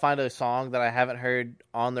 I'll find a song that I haven't heard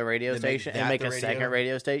on the radio station and make a second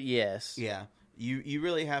radio station. Yes. Yeah. You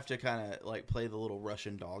really have to kind of play the little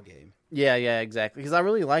Russian doll game. Yeah, exactly. Because I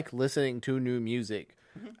really like listening to new music.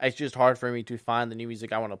 Mm-hmm. It's just hard for me to find the new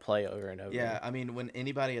music I want to play over and over. Yeah, I mean, when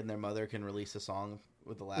anybody and their mother can release a song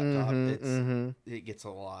with a laptop, it gets a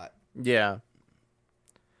lot. Yeah.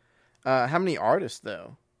 How many artists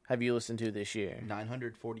though have you listened to this year?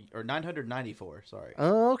 994. Sorry.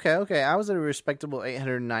 Oh, okay. I was at a respectable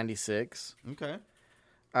 896. Okay.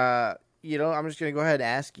 I'm just gonna go ahead and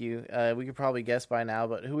ask you. We could probably guess by now,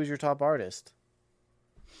 but who is your top artist?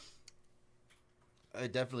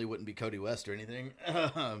 It definitely wouldn't be Cody West or anything.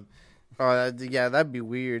 That'd be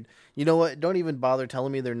weird. You know what? Don't even bother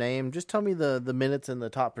telling me their name. Just tell me the minutes and the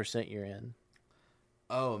top percent you're in.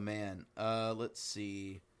 Oh, man. Let's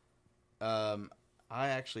see. I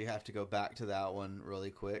actually have to go back to that one really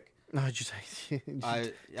quick. No, just take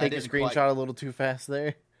I a screenshot a little too fast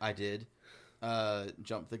there. I did.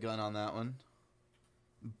 Jump the gun on that one.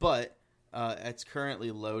 But it's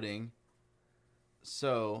currently loading.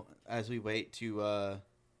 So, as we wait to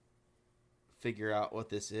figure out what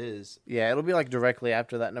this is... Yeah, it'll be directly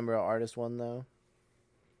after that number of artist one, though.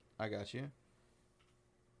 I got you.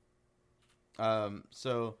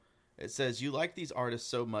 So, it says, you like these artists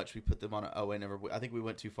so much, we put them on a... Oh, wait, never... I think we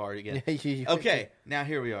went too far again. Okay, now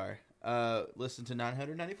here we are. Listen to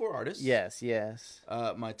 994 artists. Yes.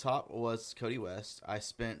 My top was Cody West. I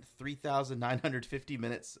spent 3,950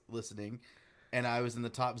 minutes listening, and I was in the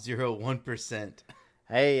top 0.1%.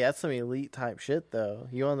 Hey, that's some elite type shit, though.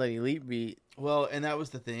 You on that elite beat. Well, and that was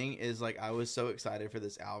the thing, is I was so excited for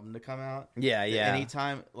this album to come out. Yeah.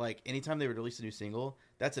 Anytime they would release a new single,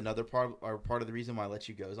 that's another part of the reason why Let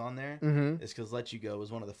You Go's on there. Mm-hmm. Is because Let You Go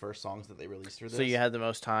was one of the first songs that they released for this. So you had the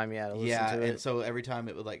most time, to listen to it. And so every time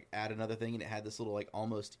it would add another thing, and it had this little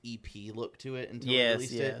almost EP look to it until it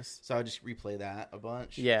released it. So I just replay that a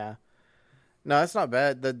bunch. Yeah. No, that's not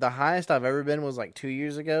bad. The highest I've ever been was 2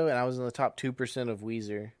 years ago, and I was in the top 2% of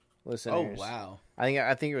Weezer listeners. Oh, wow.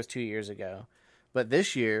 I think it was 2 years ago. But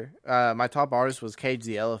this year, my top artist was Cage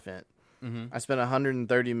the Elephant. Mm-hmm. I spent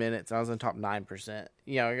 130 minutes, and I was in the top 9%.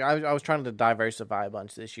 I was trying to diversify a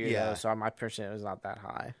bunch this year, though, so my percent was not that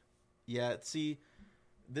high. Yeah, see,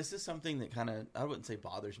 this is something that kind of, I wouldn't say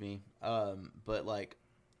bothers me, but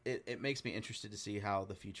it makes me interested to see how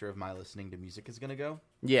the future of my listening to music is going to go.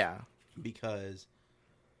 Yeah. Because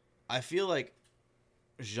I feel like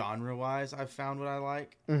genre-wise, I've found what I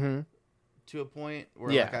like to a point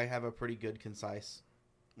where I have a pretty good, concise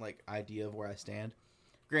like idea of where I stand.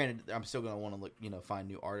 Granted, I'm still gonna want to look, find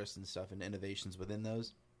new artists and stuff and innovations within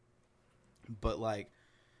those. But like,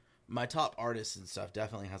 my top artists and stuff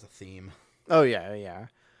definitely has a theme. Oh yeah.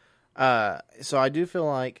 So I do feel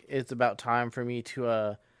like it's about time for me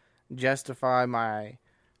to justify my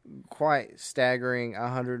quite staggering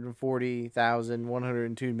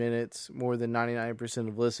 140,102 minutes, more than 99%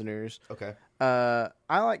 of listeners. Okay. I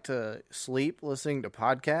like to sleep listening to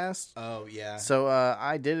podcasts. Oh, yeah. So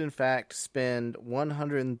I did, in fact, spend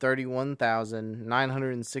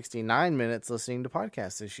 131,969 minutes listening to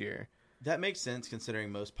podcasts this year. That makes sense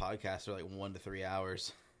considering most podcasts are like 1 to 3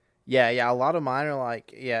 hours. Yeah. A lot of mine are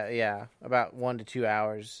like, about 1 to 2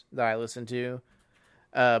 hours that I listen to.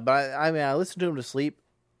 But I listen to them to sleep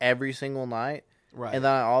every single night. Right. And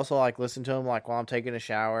then I also like listen to them like while I'm taking a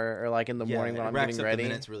shower or like in the morning when I'm getting ready. The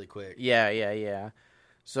minutes really quick. Yeah.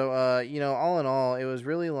 So, all in all, it was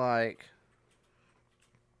really like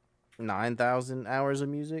 9,000 hours of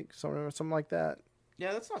music, something like that.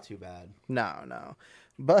 Yeah, that's not too bad. No.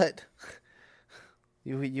 But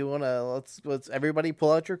you want to let's everybody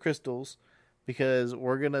pull out your crystals, because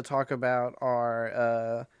we're going to talk about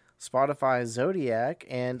our Spotify Zodiac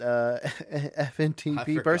and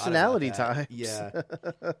FNTP personality types. Yeah.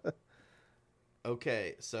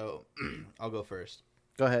 Okay, so I'll go first.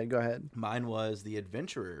 Go ahead. Mine was the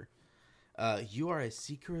adventurer. You are a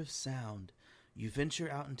seeker of sound. You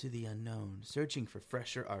venture out into the unknown, searching for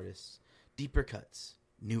fresher artists, deeper cuts,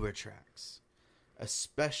 newer tracks,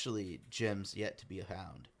 especially gems yet to be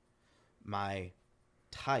found. My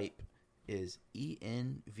type is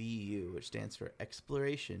ENVU, which stands for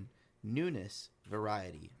exploration, newness,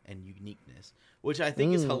 variety, and uniqueness, which I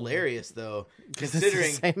think is hilarious, though, considering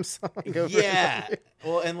it's the same song. Yeah,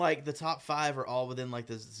 well, and like the top 5 are all within like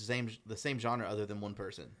the same genre, other than one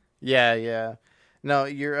person. Yeah. No,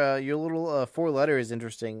 your little 4 letter is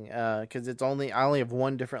interesting because I only have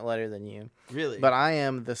one different letter than you. Really, but I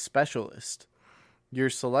am the specialist.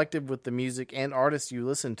 You're selective with the music and artists you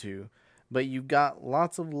listen to, but you got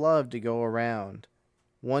lots of love to go around.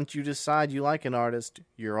 Once you decide you like an artist,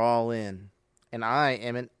 you're all in. And I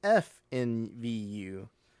am an FNVU.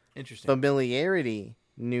 Interesting. Familiarity,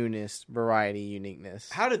 newness, variety, uniqueness.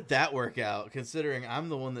 How did that work out? Considering I'm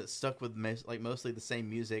the one that stuck with mostly the same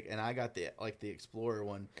music, and I got the Explorer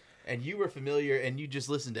one, and you were familiar, and you just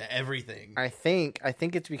listened to everything. I think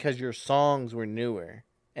it's because your songs were newer,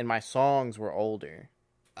 and my songs were older.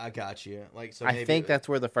 I got you. I think that's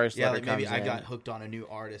where the first letter comes in. Maybe I got hooked on a new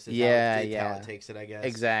artist. How it takes it, I guess.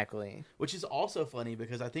 Exactly. Which is also funny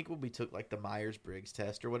because I think when we took like the Myers-Briggs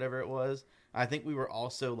test or whatever it was, I think we were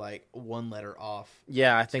also like one letter off.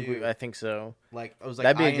 Yeah, I think so. Like I was like,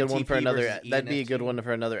 that'd be a good one for another. That'd be a good one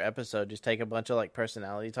for another episode. Just take a bunch of like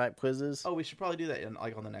personality type quizzes. Oh, we should probably do that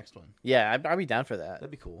on the next one. Yeah, I'd be down for that.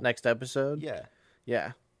 That'd be cool. Next episode.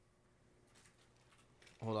 Yeah.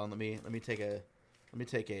 Hold on, let me take a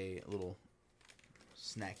little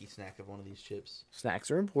snack of one of these chips.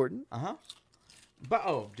 Snacks are important.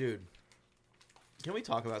 But dude, can we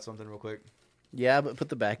talk about something real quick? Yeah, but put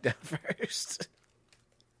the bag down first.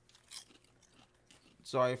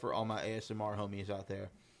 Sorry for all my ASMR homies out there.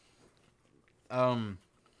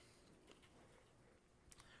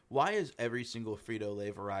 Why is every single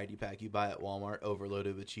Frito-Lay variety pack you buy at Walmart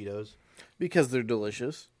overloaded with Cheetos? Because they're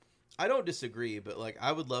delicious. I don't disagree, but like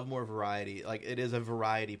I would love more variety. Like it is a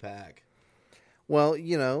variety pack. Well,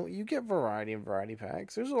 you get variety in variety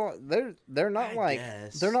packs. There's a lot. They're not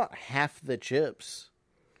they're not half the chips.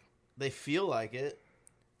 They feel like it.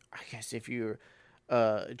 I guess if you're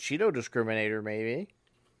a Cheeto discriminator, maybe.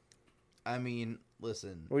 I mean,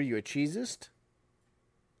 listen. What are you, a cheesist?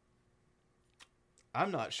 I'm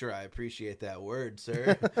not sure I appreciate that word,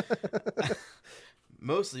 sir.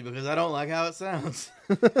 Mostly because I don't like how it sounds.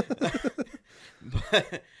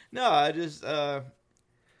 But no, I just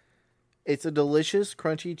it's a delicious,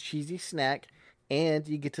 crunchy, cheesy snack, and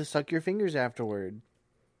you get to suck your fingers afterward.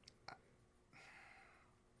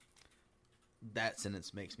 That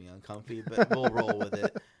sentence makes me uncomfy, but we'll roll with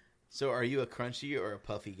it. So are you a crunchy or a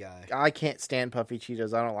puffy guy? I can't stand puffy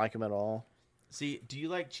Cheetos. I don't like them at all. See, do you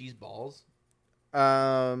like cheese balls?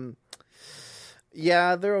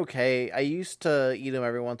 Yeah, they're okay. I used to eat them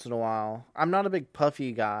every once in a while. I'm not a big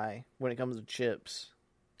puffy guy when it comes to chips.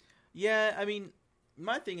 Yeah, I mean,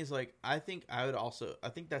 my thing is like, I think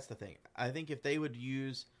that's the thing. I think if they would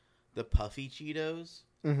use the puffy Cheetos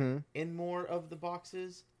in more of the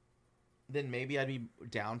boxes, then maybe I'd be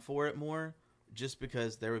down for it more, just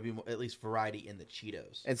because there would be at least variety in the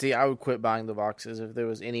Cheetos. And see, I would quit buying the boxes if there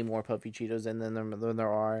was any more puffy Cheetos than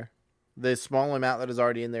there are. The small amount that is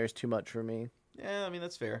already in there is too much for me. Yeah, I mean,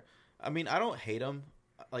 that's fair. I mean, I don't hate them.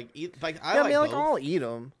 I mean, both. I'll eat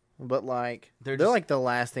them, but like they're like the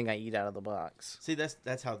last thing I eat out of the box. See,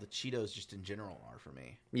 that's how the Cheetos just in general are for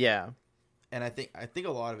me. Yeah, and I think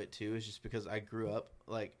a lot of it too is just because I grew up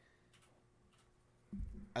like.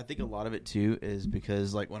 I think a lot of it too is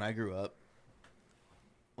because like when I grew up,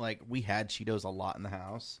 like we had Cheetos a lot in the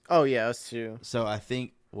house. Oh yeah, us too. So I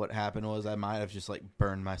think what happened was I might have just like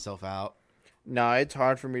burned myself out. No, it's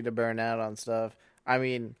hard for me to burn out on stuff. I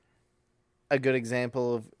mean, a good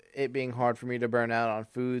example of it being hard for me to burn out on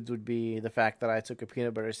foods would be the fact that I took a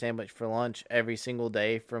peanut butter sandwich for lunch every single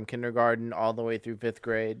day from kindergarten all the way through 5th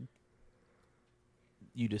grade.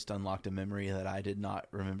 You just unlocked a memory that I did not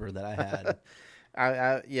remember that I had.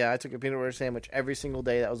 I took a peanut butter sandwich every single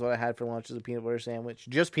day. That was what I had for lunch, was a peanut butter sandwich.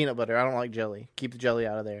 Just peanut butter. I don't like jelly. Keep the jelly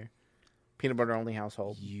out of there. Peanut butter only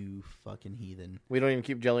household. You fucking heathen. We don't even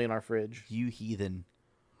keep jelly in our fridge. You heathen.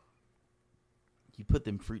 You put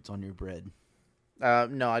them fruits on your bread.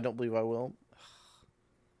 No, I don't believe I will.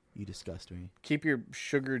 You disgust me. Keep your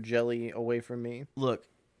sugar jelly away from me. Look,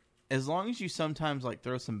 as long as you sometimes like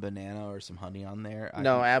throw some banana or some honey on there.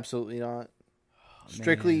 Absolutely not.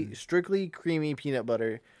 Strictly creamy peanut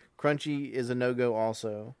butter. Crunchy is a no-go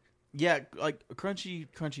also. Yeah, like crunchy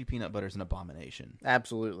peanut butter is an abomination.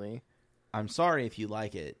 Absolutely. I'm sorry if you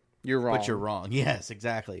like it. You're wrong. But you're wrong. Yes,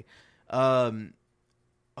 exactly. Oh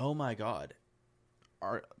my God.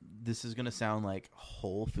 This is going to sound like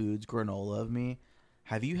Whole Foods granola of me.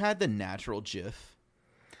 Have you had the natural Jif?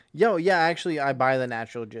 Yo, yeah, actually I buy the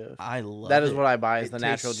natural Jif. I love that it. is what I buy is it the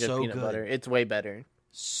natural Jif peanut good. butter. It's way better.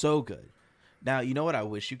 So good. Now, you know what I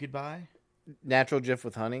wish you could buy? Natural Jif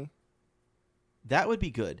with honey. That would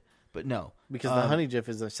be good. But no. Because the honey Jif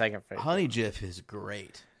is the second favorite. Honey Jif is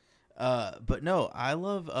great. But no, I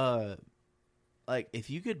love, like, if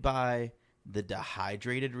you could buy the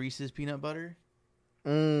dehydrated Reese's peanut butter.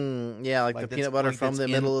 Yeah, like the peanut butter from the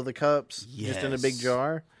middle of the cups, just in a big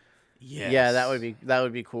jar. Yes. Yeah, that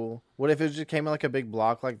would be cool. What if it just came in like a big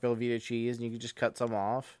block like Velveeta cheese and you could just cut some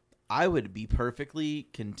off? I would be perfectly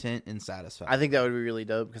content and satisfied. I think that would be really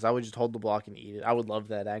dope because I would just hold the block and eat it. I would love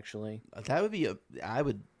that, actually. That would be I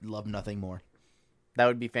would love nothing more. That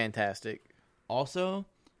would be fantastic. Also,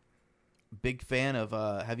 big fan of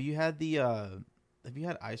have you had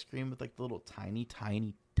ice cream with like the little tiny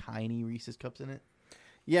Reese's cups in it?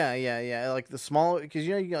 Yeah. Like the small, because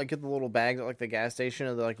you know you can like get the little bags at like the gas station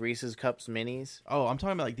of the like Reese's Cups minis. Oh, I'm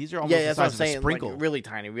talking about like these are almost the size of a sprinkle. Like, really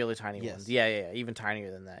tiny ones. Yeah, even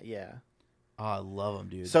tinier than that. Yeah. Oh, I love them,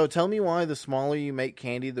 dude. So tell me why the smaller you make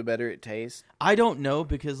candy, the better it tastes. I don't know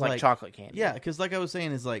because like chocolate candy. Yeah, because like I was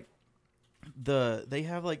saying is like they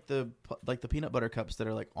have like the peanut butter cups that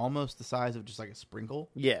are like almost the size of just like a sprinkle.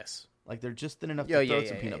 Yes. Like they're just thin enough to throw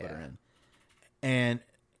some peanut butter in, and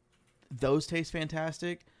those taste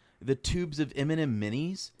fantastic. The tubes of M&M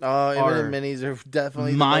minis. Oh, M&M minis are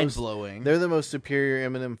definitely mind blowing. They're the most superior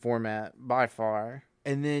M&M format by far.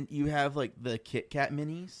 And then you have like the Kit Kat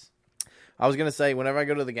minis. I was gonna say, whenever I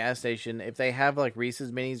go to the gas station, if they have like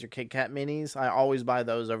Reese's minis or Kit Kat minis, I always buy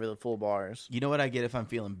those over the full bars. You know what I get if I'm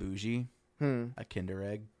feeling bougie? A Kinder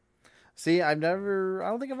Egg. See, I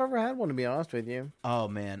don't think I've ever had one, to be honest with you. Oh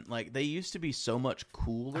man, like they used to be so much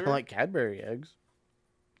cooler. I like Cadbury eggs.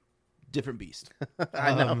 Different beast.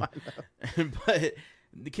 I know. But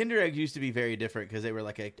the Kinder Eggs used to be very different because they were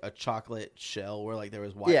like a chocolate shell where like there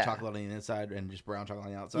was white chocolate on the inside and just brown chocolate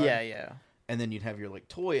on the outside. Yeah. And then you'd have your like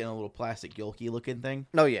toy in a little plastic Yolky looking thing.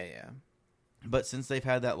 Oh yeah. But since they've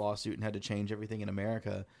had that lawsuit and had to change everything in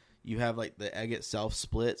America, you have like the egg itself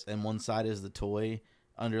splits and one side is the toy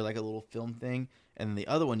under like a little film thing, and then the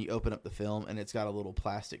other one you open up the film and it's got a little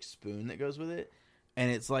plastic spoon that goes with it. And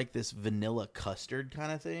it's like this vanilla custard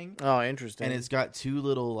kind of thing. Oh, interesting. And it's got two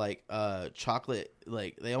little like chocolate,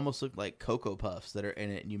 like they almost look like Cocoa Puffs that are in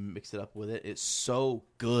it, and you mix it up with it. It's so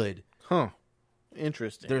good. Huh.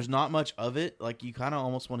 Interesting. There's not much of it. Like you kind of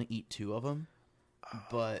almost want to eat two of them.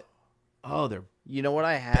 But they're you know what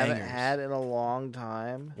I haven't had in a long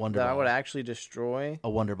time that I would actually destroy? A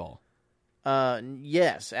Wonder Ball.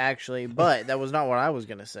 Yes, actually, but that was not what I was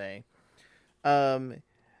going to say.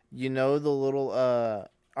 You know the little, all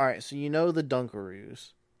right, so you know the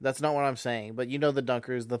Dunkaroos. That's not what I'm saying, but you know the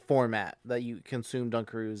Dunkaroos, the format that you consume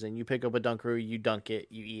Dunkaroos in. You pick up a Dunkaroo, you dunk it,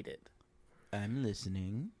 you eat it. I'm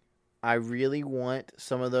listening. I really want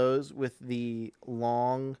some of those with the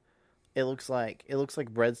long, it looks like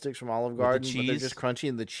breadsticks from Olive Garden, but they're just crunchy,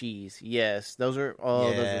 and the cheese. Yes, those are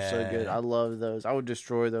so good. I love those. I would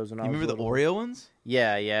destroy those when I was little. You remember the Oreo ones?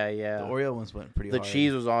 Yeah. The Oreo ones went pretty hard. The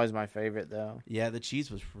cheese was always my favorite, though. Yeah, the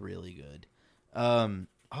cheese was really good.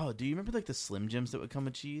 Do you remember like the Slim Jims that would come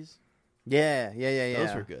with cheese? Yeah.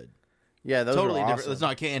 Those were good. Yeah, those totally are awesome. different. It's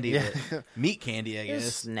not candy, but meat candy, I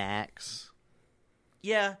guess. Snacks.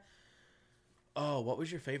 Yeah. Oh, what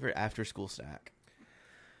was your favorite after school snack?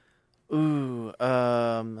 Ooh,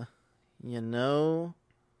 I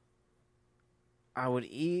would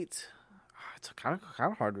eat. It's kind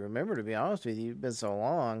of hard to remember, to be honest with you. It's been so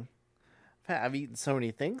long. I've eaten so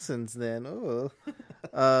many things since then.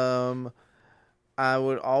 I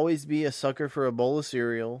would always be a sucker for a bowl of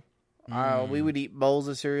cereal. We would eat bowls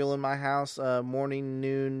of cereal in my house, morning,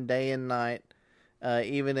 noon, day, and night,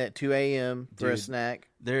 even at 2 a.m. for a snack.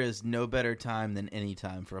 There is no better time than any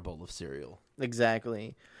time for a bowl of cereal.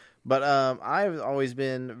 Exactly. But I've always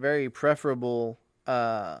been very preferable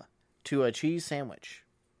to a cheese sandwich.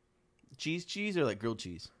 Cheese or like grilled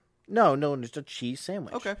cheese? No, just a cheese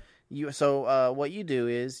sandwich. Okay. What you do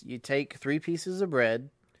is you take 3 pieces of bread.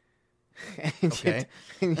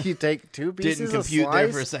 And you take 2 pieces of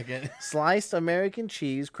there for a second. Sliced American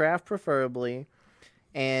cheese, Kraft preferably,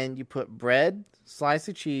 and you put bread, slice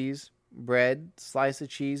of cheese, bread, slice of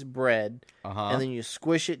cheese, bread, and then you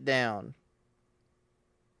squish it down,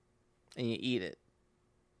 and you eat it.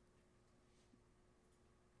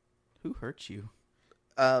 Who hurt you?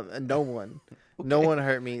 No one. Okay. No one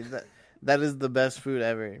hurt me. That is the best food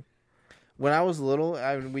ever. When I was little,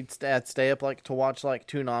 I'd stay up to watch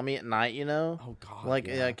Toonami at night. Oh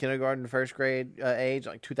God! Kindergarten, first grade age,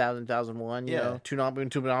 2000, 2001. You know,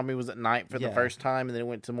 Toonami was at night for the first time, and then it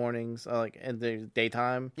went to mornings, in the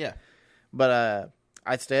daytime. Yeah. But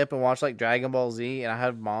I'd stay up and watch Dragon Ball Z, and I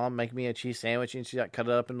had Mom make me a cheese sandwich, and she cut it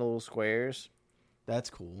up into little squares. That's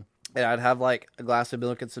cool. And I'd have a glass of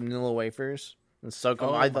milk and some Nilla wafers. And soak them.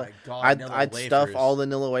 Oh my God! I'd stuff all the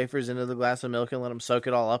Nilla wafers into the glass of milk and let them soak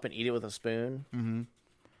it all up and eat it with a spoon. Mm-hmm.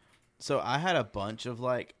 So I had a bunch of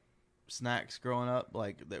snacks growing up,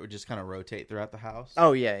 that would just kind of rotate throughout the house.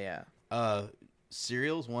 Oh yeah.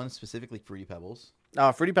 Cereals, one specifically Fruity Pebbles.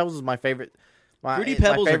 Oh, Fruity Pebbles is my favorite. Fruity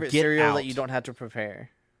Pebbles my favorite are get cereal out. that you don't have to prepare.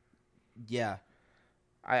 Yeah.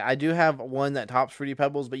 I do have one that tops Fruity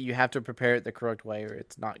Pebbles, but you have to prepare it the correct way or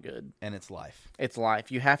it's not good. And it's life. It's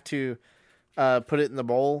life. You have to put it in the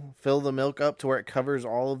bowl, fill the milk up to where it covers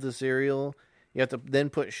all of the cereal. You have to then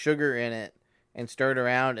put sugar in it and stir it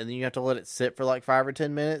around, and then you have to let it sit for 5 or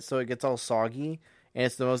 10 minutes so it gets all soggy, and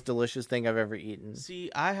it's the most delicious thing I've ever eaten.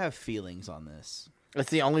 See, I have feelings on this.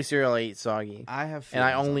 It's the only cereal I eat soggy. I have feelings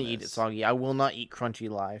and I only on eat this. it soggy. I will not eat Crunchy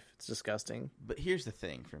Life. It's disgusting. But here's the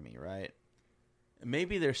thing for me, right?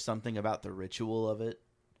 Maybe there's something about the ritual of it.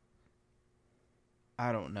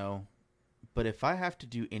 I don't know. But if I have to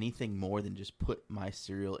do anything more than just put my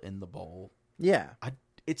cereal in the bowl,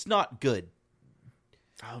 it's not good.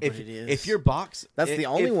 Oh, but it is. If your box... That's the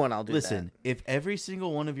only one I'll do. Listen, if every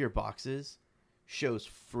single one of your boxes shows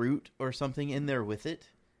fruit or something in there with it,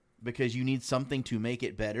 because you need something to make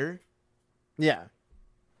it better... Yeah.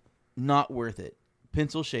 Not worth it.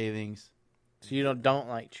 Pencil shavings. So you don't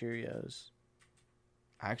like Cheerios?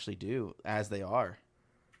 I actually do, as they are.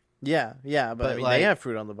 Yeah, but they have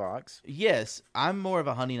fruit on the box. Yes, I'm more of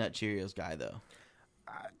a Honey Nut Cheerios guy, though.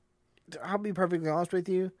 I'll be perfectly honest with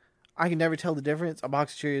you. I can never tell the difference. A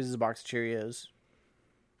box of Cheerios is a box of Cheerios.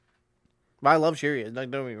 But I love Cheerios.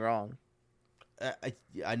 Don't get me wrong.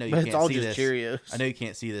 I know you but can't see this. It's all just Cheerios. I know you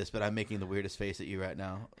can't see this, but I'm making the weirdest face at you right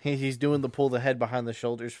now. He's doing the pull the head behind the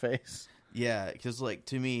shoulders face. Yeah, because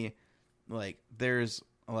to me, there's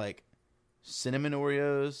cinnamon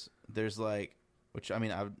Oreos. There's which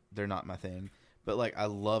they're not my thing, but I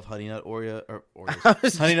love Honey Nut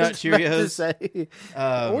Oreos. Honey Nut Cheerios.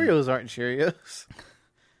 Oreos aren't Cheerios.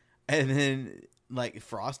 And then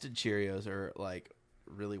Frosted Cheerios are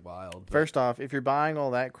really wild. But... First off, if you're buying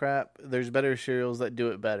all that crap, there's better cereals that do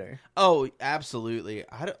it better. Oh, absolutely.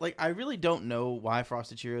 I really don't know why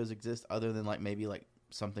Frosted Cheerios exist other than maybe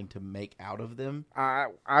something to make out of them.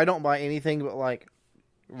 I don't buy anything but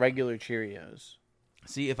regular Cheerios.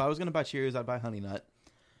 See, if I was going to buy Cheerios, I'd buy Honey Nut.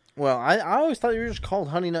 Well, I always thought you were just called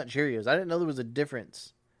Honey Nut Cheerios. I didn't know there was a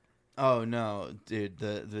difference. Oh, no, dude.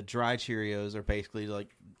 The dry Cheerios are basically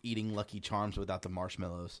eating Lucky Charms without the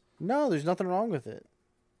marshmallows. No, there's nothing wrong with it.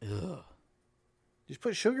 Ugh. Just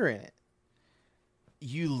put sugar in it.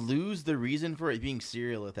 You lose the reason for it being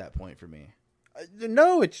cereal at that point for me.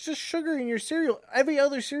 No, it's just sugar in your cereal. Every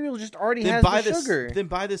other cereal just already has the sugar. Then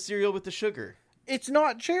buy the cereal with the sugar. It's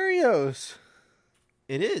not Cheerios.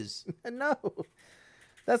 It is. No.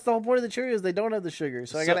 That's the whole point of the Cheerios. They don't have the sugar,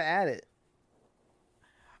 so I got to add it.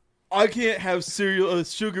 I can't have cereal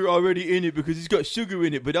sugar already in it because it's got sugar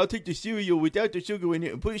in it, but I'll take the cereal without the sugar in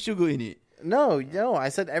it and put sugar in it. No. I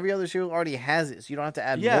said every other cereal already has it, so you don't have to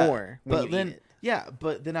add more when you eat it. Yeah,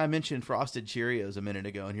 but then I mentioned Frosted Cheerios a minute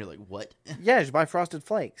ago, and you're like, what? Yeah, just buy Frosted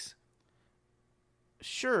Flakes.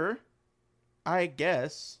 Sure, I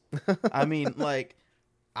guess. I mean, like,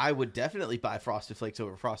 I would definitely buy Frosted Flakes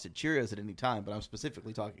over Frosted Cheerios at any time, but I'm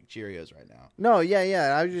specifically talking Cheerios right now. No,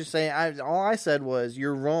 yeah. I was just saying, all I said was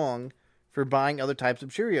you're wrong for buying other types of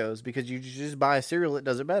Cheerios because you just buy a cereal that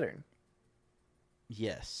does it better.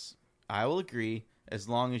 Yes, I will agree, as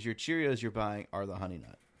long as your Cheerios you're buying are the Honey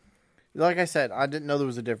Nut. Like I said, I didn't know there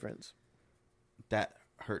was a difference. That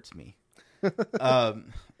hurts me.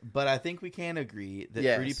 But I think we can agree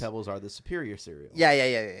that Fruity Pebbles are the superior cereal.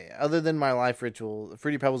 Yeah. Other than my Life Ritual,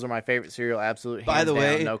 Fruity Pebbles are my favorite cereal. Absolutely. By the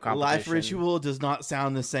way, no competition. Life Ritual does not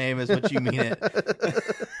sound the same as what you mean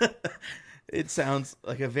it. It sounds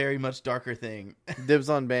like a very much darker thing. Dibs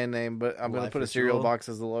on band name, but I'm going to put a cereal box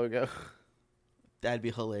as the logo. That'd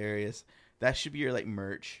be hilarious. That should be your like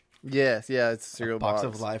merch. Yes, yeah, it's a cereal box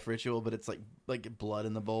of Life Ritual, but it's like blood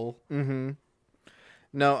in the bowl. Mm-hmm.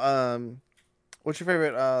 No, what's your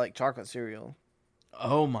favorite like chocolate cereal?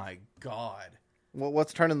 Oh my god!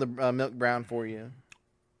 What's turning the milk brown for you?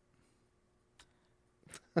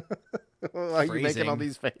 Why are you making all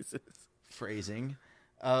these faces? Phrasing.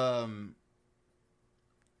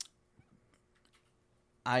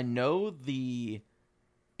 I know the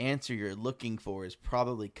answer you're looking for is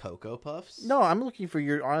probably Cocoa Puffs. No, I'm looking for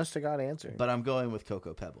your honest to God answer. But I'm going with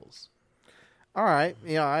Cocoa Pebbles. All right.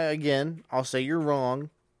 I'll say you're wrong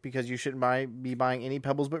because you shouldn't be buying any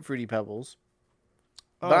Pebbles but Fruity Pebbles.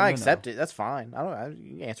 But I accept it. That's fine.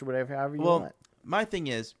 You can answer however you want. My thing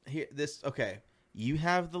is okay. You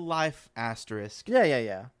have the life asterisk.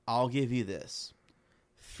 Yeah. I'll give you this.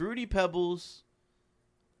 Fruity Pebbles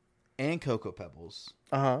and Cocoa Pebbles.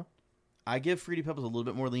 Uh-huh. I give Fruity Pebbles a little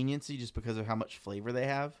bit more leniency just because of how much flavor they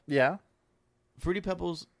have. Yeah. Fruity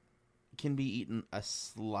Pebbles can be eaten a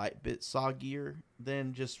slight bit soggier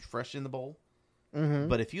than just fresh in the bowl. Mm-hmm.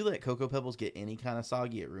 But if you let Cocoa Pebbles get any kind of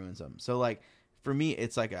soggy, it ruins them. So, like, for me,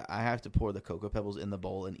 it's like I have to pour the Cocoa Pebbles in the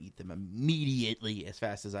bowl and eat them immediately as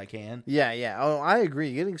fast as I can. Yeah. Oh, I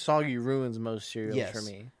agree. Getting soggy ruins most cereals for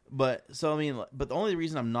me. But the only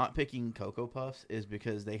reason I'm not picking Cocoa Puffs is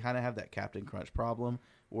because they kind of have that Captain Crunch problem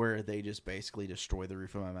where they just basically destroy the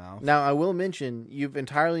roof of my mouth. Now, I will mention you've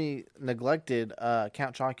entirely neglected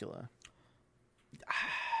Count Chocula.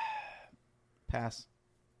 Pass.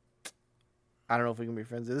 I don't know if we can be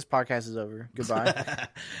friends. This podcast is over. Goodbye.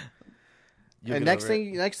 And next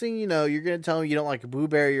thing you know, you're going to tell me you don't like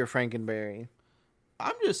Blueberry or Frankenberry.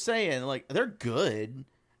 I'm just saying, like, they're good.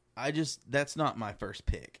 That's not my first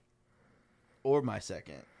pick. Or my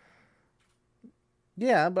second.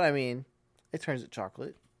 Yeah, but I mean, it turns it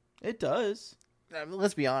chocolate. It does.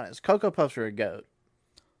 Let's be honest. Cocoa Puffs are a goat.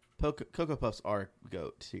 Cocoa Puffs are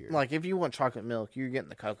goat here. Like, if you want chocolate milk, you're getting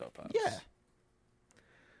the Cocoa Puffs. Yeah.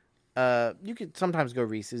 You could sometimes go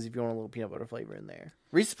Reese's if you want a little peanut butter flavor in there.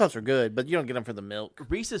 Reese's Puffs are good, but you don't get them for the milk.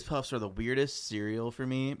 Reese's Puffs are the weirdest cereal for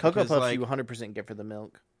me. Cocoa Puffs you 100% get for the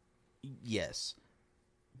milk. Yes.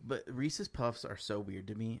 But Reese's Puffs are so weird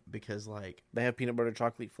to me because, like... They have peanut butter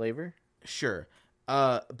chocolate flavor? Sure.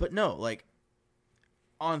 But no, like...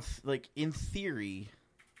 in theory,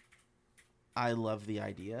 I love the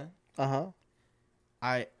idea. Uh-huh.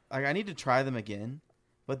 I need to try them again,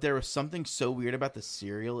 but there was something so weird about the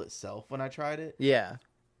cereal itself when I tried it. Yeah.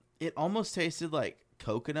 It almost tasted like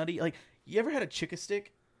coconutty. Like, you ever had a Chica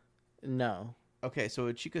Stick? No. Okay, so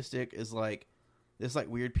a Chica Stick is like this like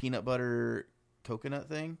weird peanut butter coconut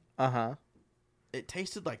thing. Uh-huh. It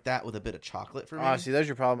tasted like that with a bit of chocolate for me. Oh, see, there's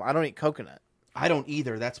your problem. I don't eat coconut. I don't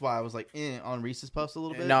either. That's why I was like on Reese's Puffs a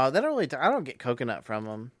little bit. No, they don't really. I don't get coconut from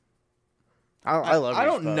them. I love. I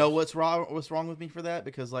don't know what's wrong with me for that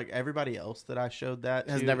because like everybody else that I showed that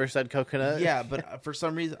has never said coconut. Yeah, but for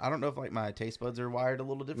some reason I don't know if like my taste buds are wired a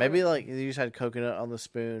little different. Maybe like you just had coconut on the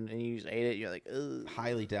spoon and you just ate it. You're like, ugh.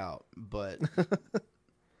 Highly doubt, but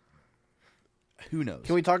who knows?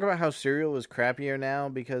 Can we talk about how cereal is crappier now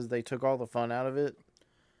because they took all the fun out of it?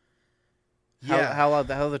 Yeah. How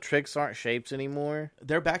the tricks aren't shapes anymore?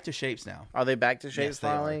 They're back to shapes now. Are they back to shapes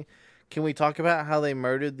finally? Can we talk about how they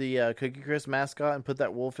murdered the Cookie Crisp mascot and put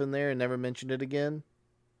that wolf in there and never mentioned it again?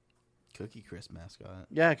 Cookie Crisp mascot?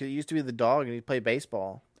 Yeah, because it used to be the dog and he'd play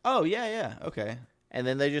baseball. Oh, yeah. Okay. And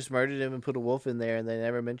then they just murdered him and put a wolf in there and they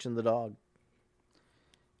never mentioned the dog.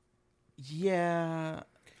 Yeah.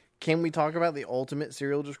 Can we talk about the ultimate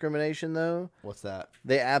cereal discrimination, though? What's that?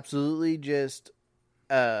 They absolutely just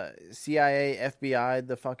CIA, FBI,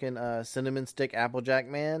 the fucking cinnamon stick Applejack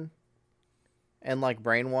man. And, like,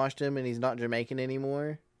 brainwashed him, and he's not Jamaican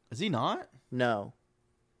anymore. Is he not? No.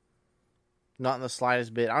 Not in the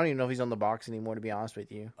slightest bit. I don't even know if he's on the box anymore, to be honest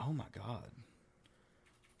with you. Oh, my God.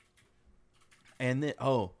 And then,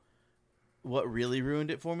 what really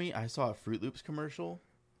ruined it for me, I saw a Fruit Loops commercial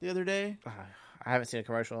the other day. I haven't seen a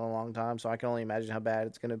commercial in a long time, so I can only imagine how bad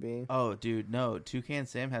it's going to be. Oh, dude, no. Toucan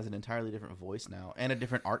Sam has an entirely different voice now and a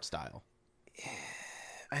different art style.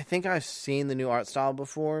 I think I've seen the new art style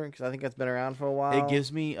before because I think that's been around for a while. It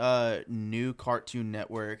gives me new Cartoon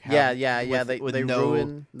Network. They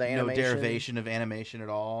ruin the animation. No derivation of animation at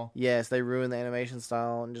all. Yes, they ruin the animation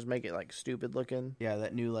style and just make it like stupid looking. Yeah,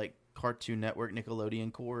 that new like Cartoon Network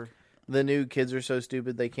Nickelodeon core. The new kids are so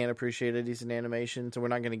stupid they can't appreciate a decent animation, so we're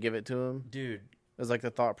not going to give it to them. Dude. It's like the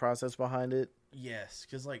thought process behind it. Yes,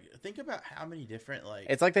 because like think about how many different like...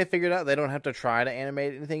 It's like they figured out they don't have to try to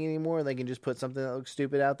animate anything anymore. They can just put something that looks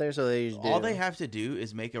stupid out there, so they just do. All they have to do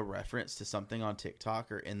is make a reference to something on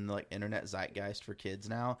TikTok or in like internet zeitgeist for kids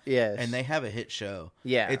now. Yes. And they have a hit show.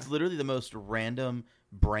 Yeah. It's literally the most random,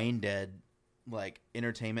 brain dead like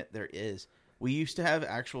entertainment there is. We used to have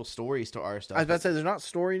actual stories to our stuff. I was about to say, there's not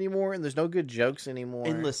story anymore, and there's no good jokes anymore.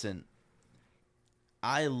 And listen,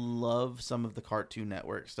 I love some of the Cartoon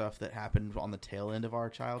Network stuff that happened on the tail end of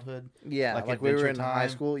our childhood. Yeah, like we were in high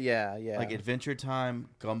school. Yeah. Like Adventure Time,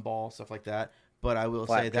 Gumball, stuff like that. But I will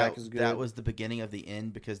say that was the beginning of the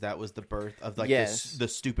end because that was the birth of like the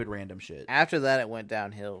stupid random shit. After that, it went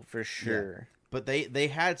downhill for sure. Yeah. But they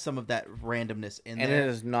had some of that randomness in there. And it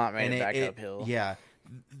has not made it back uphill. Yeah.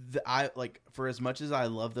 I like for as much as I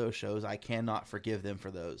love those shows, I cannot forgive them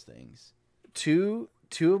for those things. Two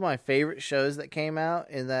of my favorite shows that came out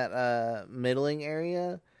in that middling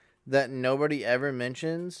area that nobody ever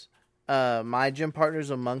mentions, My Gym Partner's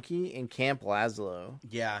a Monkey and Camp Lazlo.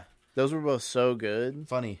 Yeah. Those were both so good.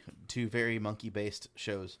 Funny. Two very monkey-based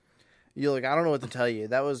shows. You're like, I don't know what to tell you.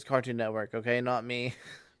 That was Cartoon Network, okay? Not me.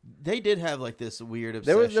 They did have like this weird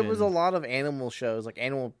obsession. There was a lot of animal shows, like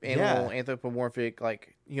animal anthropomorphic,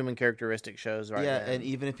 like human characteristic shows. Right? Yeah, and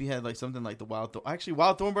even if you had like something like the Wild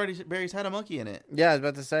Thornberries had a monkey in it. Yeah, I was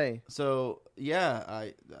about to say. So yeah,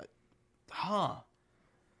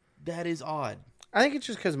 that is odd. I think it's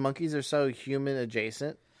just because monkeys are so human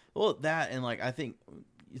adjacent. Well, that and like I think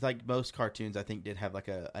like most cartoons, I think did have like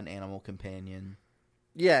an animal companion.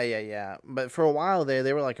 Yeah. But for a while there,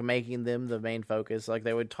 they were like making them the main focus. Like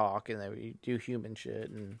they would talk and they would do human shit.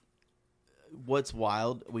 And what's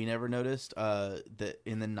wild, we never noticed that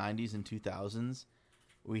in the 90s and 2000s,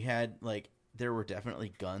 we had like there were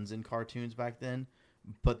definitely guns in cartoons back then,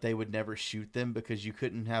 but they would never shoot them because you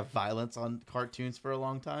couldn't have violence on cartoons for a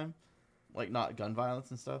long time, like not gun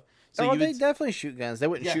violence and stuff. So they definitely shoot guns. They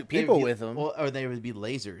wouldn't shoot people with them. Well, or they would be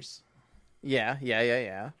lasers.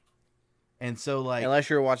 Yeah. And so, like... Unless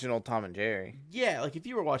you were watching old Tom and Jerry. Yeah, like, if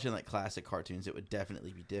you were watching, like, classic cartoons, it would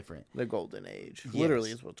definitely be different. The Golden Age. Yes. Literally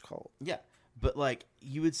is what it's called. Yeah. But, like,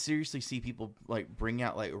 you would seriously see people, like, bring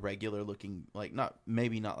out, like, regular-looking... Like,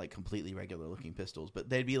 maybe not, like, completely regular-looking pistols, but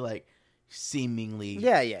they'd be, like, seemingly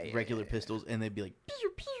regular pistols, and they'd be, like,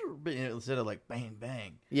 pew, pew, instead of, like, bang,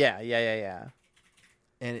 bang. Yeah.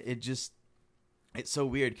 And it just... It's so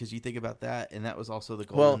weird, because you think about that, and that was also the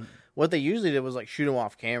Golden... Well, what they usually did was, like, shoot them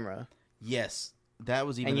off camera. Yes, that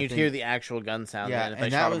was even. And you'd hear the actual gun sound. Yeah,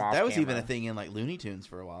 and that was even a thing in like Looney Tunes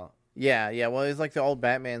for a while. Yeah. Well, it's like the old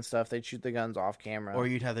Batman stuff. They'd shoot the guns off camera, or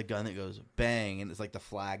you'd have the gun that goes bang, and it's like the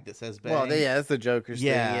flag that says bang. Well, that's the Joker's thing.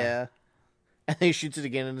 Yeah, and he shoots it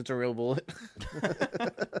again, and it's a real bullet.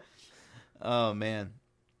 Oh man,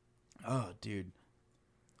 oh dude.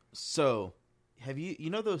 So, have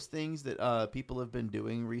you know those things that people have been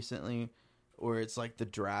doing recently, where it's like the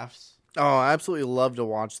drafts? Oh, I absolutely love to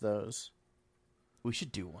watch those. We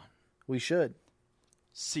should do one. We should.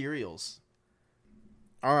 Cereals.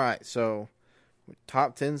 All right, so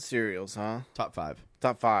top 10 cereals, huh? Top 5.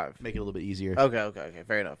 Top 5. Make it a little bit easier. Okay.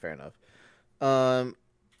 Fair enough. What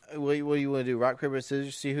do you want to do? Rock, paper,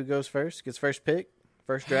 scissors, see who goes first? Gets first pick?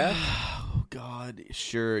 First draft? Oh, God.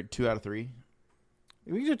 Sure. 2 out of 3.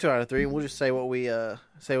 We can do 2 out of 3, and we'll just say what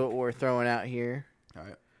we're throwing out here. All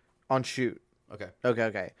right. On shoot.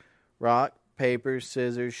 Okay. Rock, paper,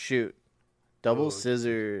 scissors, shoot. Double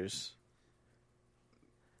scissors.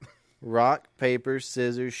 Rock, paper,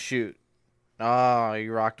 scissors, shoot. Oh,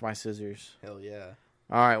 you rocked my scissors. Hell yeah.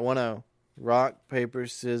 All right, 1-0. Rock, paper,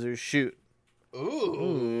 scissors, shoot.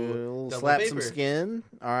 Ooh. Slap some skin.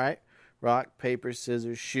 All right. Rock, paper,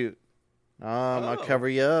 scissors, shoot. I'm going to cover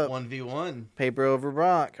you up. 1v1. Paper over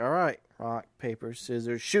rock. All right. Rock, paper,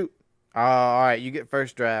 scissors, shoot. All right, you get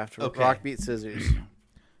first draft. Okay. Rock, beat scissors.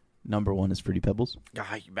 Number 1 is Fruity Pebbles.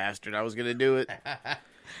 Ah, you bastard! I was gonna do it.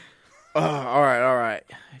 All right.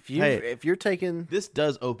 If you're taking, this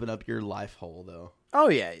does open up your life hole, though. Oh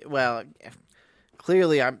yeah. Well,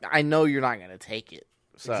 clearly, I know you're not gonna take it.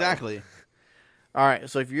 So. Exactly. All right.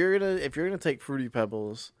 So if you're gonna take Fruity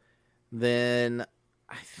Pebbles, Then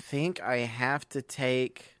I think I have to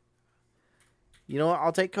take. You know what?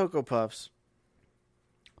 I'll take Cocoa Puffs.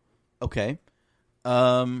 Okay.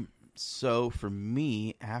 So for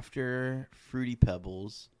me, after Fruity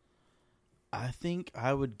Pebbles, I think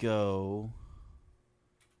I would go.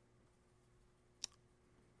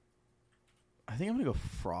 I think I'm gonna go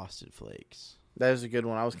Frosted Flakes. That is a good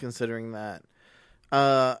one. I was considering that.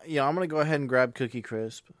 I'm gonna go ahead and grab Cookie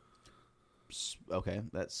Crisp. Okay,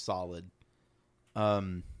 that's solid.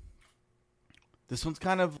 This one's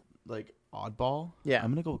kind of like oddball. Yeah,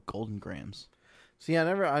 I'm gonna go with Golden Grams. See, I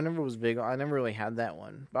never was big. I never really had that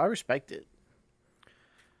one, but I respect it.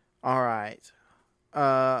 All right,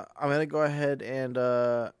 I'm gonna go ahead and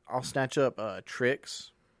I'll snatch up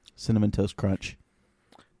Trix Cinnamon Toast Crunch.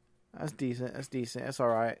 That's decent. That's all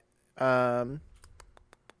right.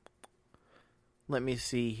 Let me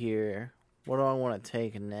see here. What do I want to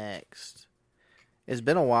take next? It's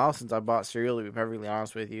been a while since I bought cereal, to be perfectly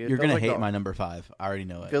honest with you. You're going to hate my number 5. I already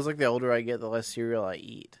know it. Feels like the older I get, the less cereal I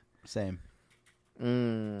eat. Same.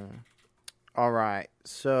 All right.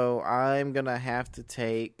 So I'm going to have to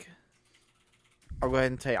take...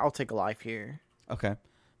 I'll take Life here. Okay.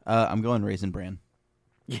 I'm going Raisin Bran.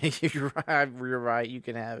 Yeah, you're right. You're right. You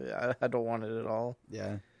can have it. I don't want it at all.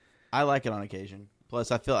 Yeah. I like it on occasion.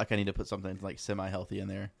 Plus, I feel like I need to put something like semi-healthy in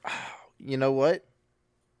there. You know what?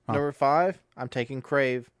 Huh? Number 5, I'm taking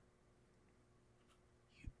Crave.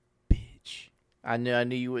 You bitch. I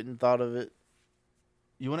knew you wouldn't thought of it.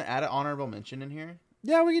 You want to add an honorable mention in here?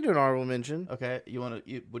 Yeah, we can do an honorable mention. Okay.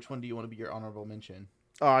 Which one do you want to be your honorable mention?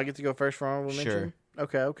 Oh, I get to go first for honorable mention? Sure.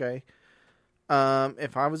 Okay.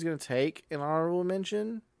 If I was going to take an honorable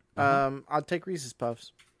mention, I'd take Reese's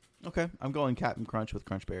Puffs. Okay. I'm going Captain Crunch with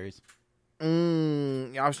Crunch Berries.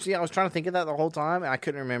 I was trying to think of that the whole time, and I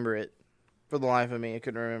couldn't remember it. For the life of me, I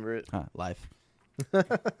couldn't remember it. Life.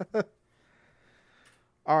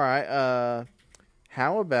 All right.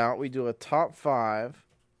 How about we do a top 5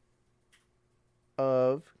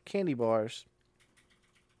 of candy bars?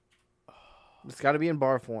 It's got to be in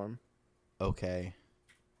bar form. Okay.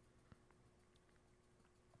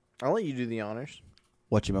 I'll let you do the honors.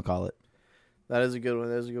 Whatchamacallit. That is a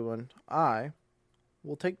good one. I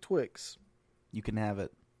will take Twix. You can have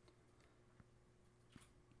it.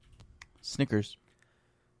 Snickers.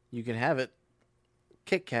 You can have it.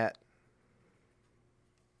 Kit Kat.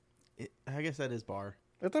 I guess that is bar.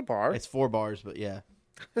 It's a bar. It's 4 bars, but yeah.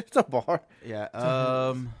 It's a bar.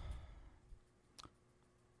 Yeah.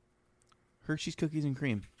 Hershey's Cookies and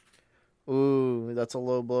Cream. Ooh, that's a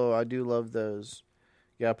low blow. I do love those.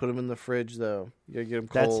 You gotta put them in the fridge, though. You gotta get them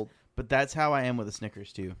cold. But that's how I am with the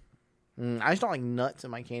Snickers, too. I just don't like nuts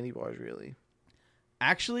in my candy bars, really.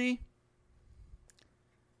 Actually,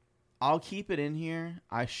 I'll keep it in here.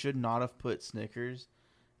 I should not have put Snickers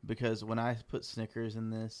because when I put Snickers in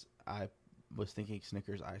this, I was thinking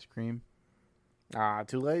Snickers ice cream.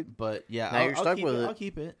 Too late. But yeah, now you're stuck with it. I'll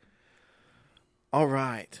keep it. All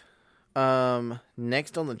right.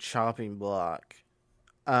 Next on the chopping block,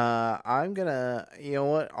 I'm gonna. You know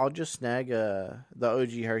what? I'll just snag the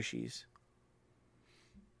OG Hershey's.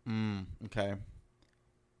 Okay.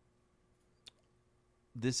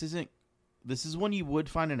 This is one you would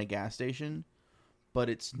find in a gas station, but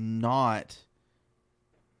it's not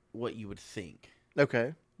what you would think.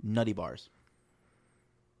 Okay. Nutty bars.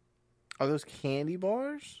 Are those candy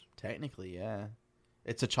bars? Technically, yeah.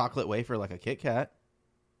 It's a chocolate wafer like a Kit Kat.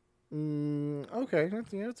 Okay.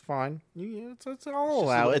 That's fine. I'll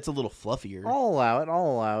allow it. It's a little fluffier. I'll allow it.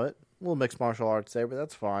 A little mixed martial arts there, but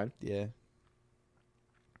that's fine. Yeah.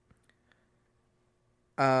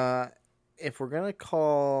 If we're going to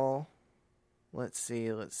call... Let's see.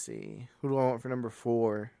 Who do I want for number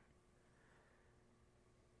 4?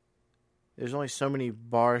 There's only so many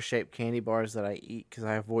bar-shaped candy bars that I eat because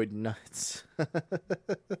I avoid nuts.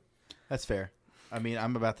 That's fair. I mean,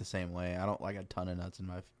 I'm about the same way. I don't like a ton of nuts in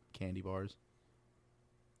my candy bars.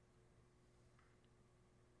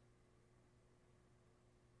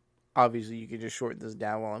 Obviously, you could just shorten this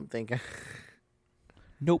down while I'm thinking.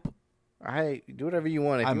 Nope. All right, do whatever you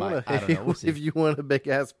want. If you want a big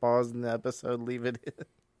ass pause in the episode, leave it in.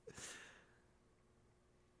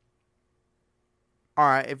 All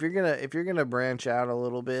right, if you're gonna branch out a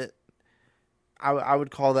little bit, I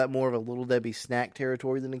would call that more of a Little Debbie snack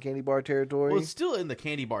territory than a candy bar territory. Well, it's still in the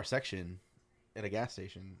candy bar section at a gas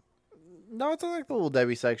station. No, it's like the Little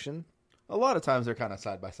Debbie section. A lot of times they're kind of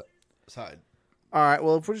side by side. All right,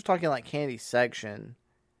 well, if we're just talking like candy section,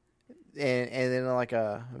 and then like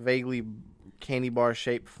a vaguely candy bar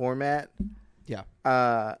shaped format, yeah.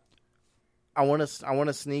 I want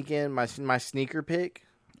to sneak in my sneaker pick.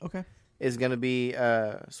 Okay. is going to be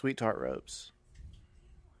Sweet Tart Ropes.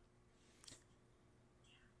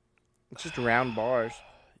 It's just round bars.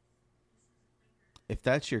 If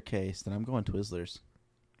that's your case, then I'm going Twizzlers.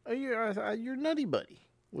 Oh, you're Nutty Buddy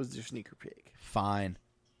was your sneaker pick. Fine.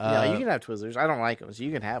 Yeah, you can have Twizzlers. I don't like them, so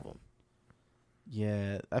you can have them.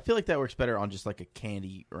 Yeah, I feel like that works better on just like a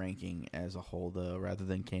candy ranking as a whole, though, rather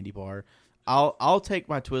than candy bar. I'll take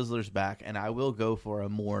my Twizzlers back, and I will go for a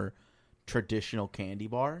more traditional candy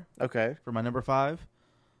bar. Okay. For my number 5.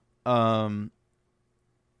 I'm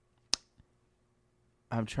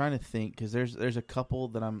trying to think because there's a couple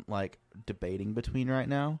that I'm like debating between right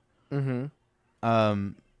now. Mm-hmm.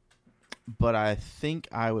 But I think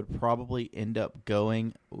I would probably end up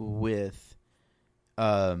going with,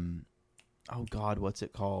 oh God, what's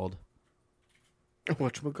it called?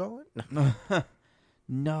 Whatchamacallit?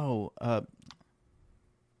 No.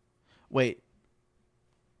 Wait.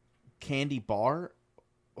 Candy bar?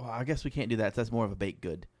 Well, I guess we can't do that. That's more of a baked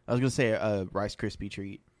good. I was going to say a Rice Krispie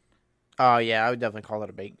treat. Oh, yeah. I would definitely call it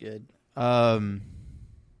a baked good.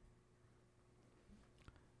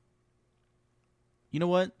 You know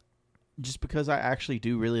what? Just because I actually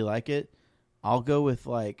do really like it, I'll go with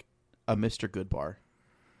like a Mr. Good bar.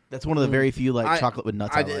 That's one of the very few like chocolate with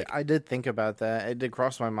nuts I like. I did think about that. It did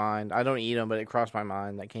cross my mind. I don't eat them, but it crossed my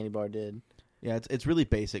mind. That candy bar did. Yeah, it's really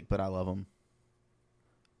basic, but I love them.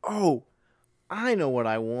 Oh, I know what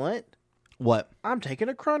I want. What? I'm taking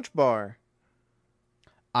a Crunch bar.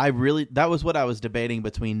 That was what I was debating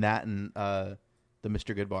between that and the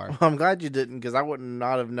Mr. Good bar. Well, I'm glad you didn't, because I would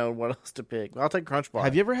not have known what else to pick. I'll take Crunch bar.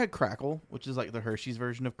 Have you ever had Crackle, which is like the Hershey's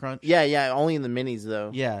version of Crunch? Yeah, only in the minis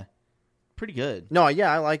though. Yeah, pretty good. No,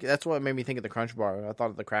 yeah, I like it. That's what made me think of the Crunch bar. I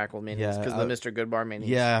thought of the Crackle minis because the Mr. Good bar minis.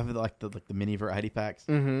 Yeah, I have like the mini variety packs.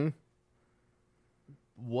 Mm-hmm.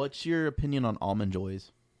 What's your opinion on Almond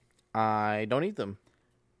Joys? I don't eat them.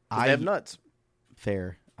 They have nuts.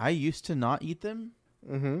 Fair. I used to not eat them.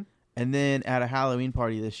 Mm-hmm. And then at a Halloween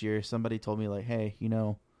party this year, somebody told me, like, hey,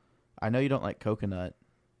 I know you don't like coconut.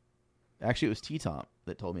 Actually, it was T-Tom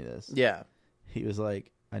that told me this. Yeah. He was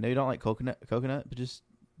like, I know you don't like coconut, but just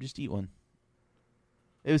eat one.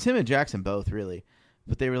 It was him and Jackson both, really.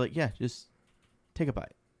 But they were like, yeah, just take a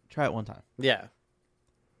bite. Try it one time. Yeah.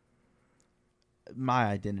 My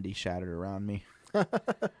identity shattered around me.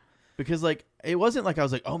 Because, like, it wasn't like I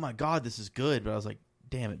was like, oh, my God, this is good. But I was like,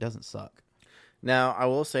 damn, it doesn't suck. Now, I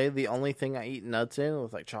will say the only thing I eat nuts in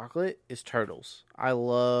with, like, chocolate is turtles. I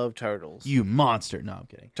love turtles. You monster. No, I'm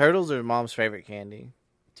kidding. Turtles are Mom's favorite candy.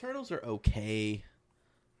 Turtles are okay.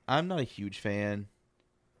 I'm not a huge fan.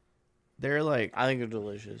 They're like... I think they're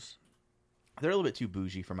delicious. They're a little bit too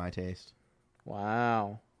bougie for my taste.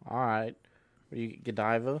 Wow. All right. Are you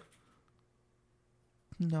Godiva?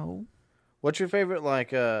 No. What's your favorite,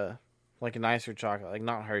 like a nicer chocolate? Like,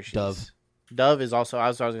 not Hershey's. Dove is also, I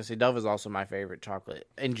was going to say, Dove is also my favorite chocolate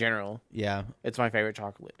in general. Yeah. It's my favorite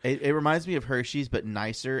chocolate. It reminds me of Hershey's, but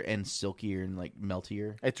nicer and silkier and, like,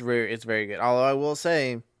 meltier. It's very good. Although I will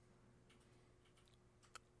say,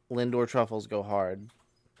 Lindor truffles go hard.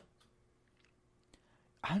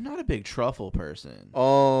 I'm not a big truffle person.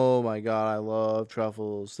 Oh, my God. I love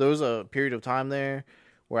truffles. There was a period of time there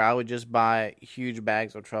where I would just buy huge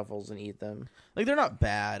bags of truffles and eat them. Like, they're not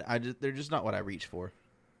bad. They're just not what I reach for.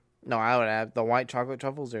 No, I would have the white chocolate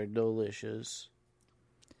truffles. They're delicious.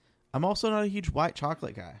 I'm also not a huge white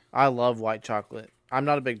chocolate guy. I love white chocolate. I'm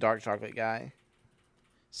not a big dark chocolate guy.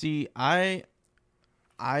 See, I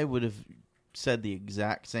would have said the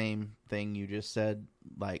exact same thing you just said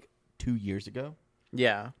like 2 years ago.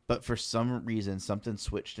 Yeah. But for some reason, something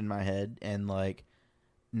switched in my head, and like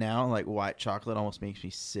now, like white chocolate almost makes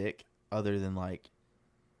me sick. Other than like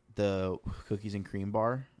the cookies and cream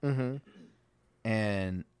bar,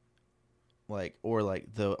 and like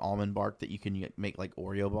the almond bark that you can make like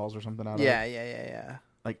Oreo balls or something out of. Yeah.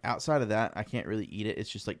 Like outside of that, I can't really eat it. It's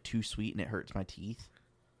just like too sweet and it hurts my teeth.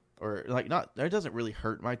 Or like it doesn't really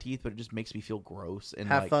hurt my teeth, but it just makes me feel gross. And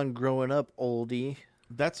have fun growing up, oldie.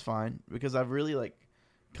 That's fine because I've really like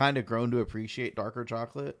kind of grown to appreciate darker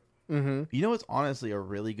chocolate. Mm-hmm. You know, it's honestly a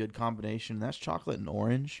really good combination. That's chocolate and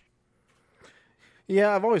orange.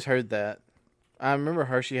 Yeah, I've always heard that. I remember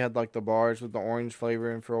Hershey had like the bars with the orange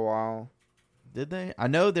flavor in for a while. Did they? I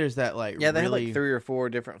know there's that like they had like 3 or 4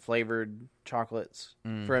 different flavored chocolates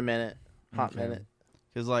for a minute, minute.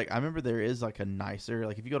 Because like I remember there is like a nicer,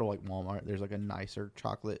 like if you go to like Walmart, there's like a nicer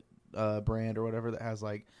chocolate brand or whatever that has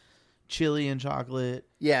like chili and chocolate.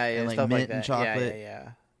 Yeah, and like stuff mint like that. and chocolate.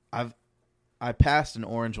 Yeah. I passed an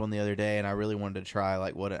orange one the other day, and I really wanted to try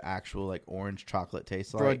like what an actual like orange chocolate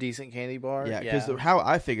tastes like for a decent candy bar. Yeah, because how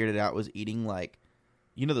I figured it out was eating like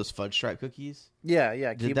you know those fudge stripe cookies? Yeah,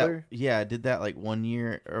 Did Keebler. I did that like one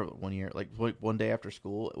year, like one day after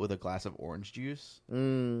school with a glass of orange juice.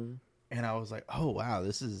 And I was like, oh, wow,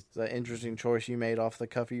 this is... It's an interesting choice you made off the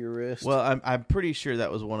cuff of your wrist. Well, I'm pretty sure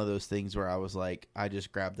that was one of those things where I was like, I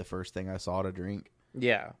just grabbed the first thing I saw to drink.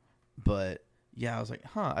 Yeah. But, yeah, I was like,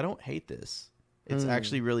 I don't hate this. It's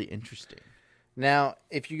actually really interesting. Now,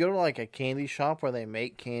 if you go to, like, a candy shop where they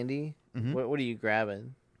make candy, what are you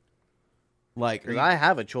grabbing? Like, because I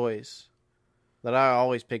have a choice that I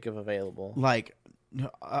always pick if available. Like,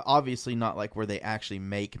 obviously not like where they actually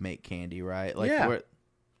make candy, right? Like, yeah. Where,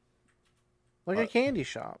 like a candy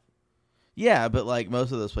shop. Yeah, but like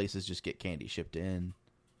most of those places just get candy shipped in.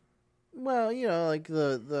 Well, you know, like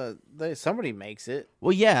somebody makes it.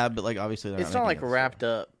 Well, yeah, but like obviously it's not like wrapped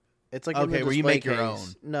up. It's like okay, where you make your own.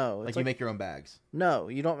 No, like you make your own bags. No,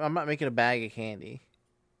 you don't. I'm not making a bag of candy.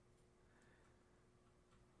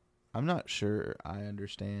 I'm not sure I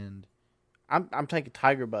understand. I'm taking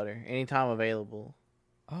tiger butter anytime available.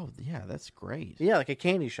 Oh yeah, that's great. Yeah, like a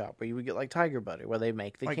candy shop where you would get like tiger butter where they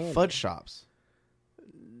make the like candy. Fudge shops.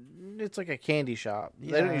 It's like a candy shop.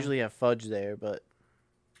 Yeah. They don't usually have fudge there, but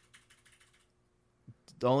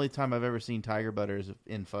the only time I've ever seen tiger butter is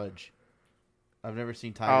in fudge. I've never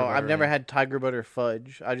seen tiger butter. I've never had tiger butter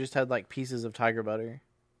fudge. I just had like pieces of tiger butter.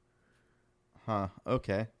 Huh.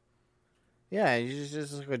 Okay. Yeah, it's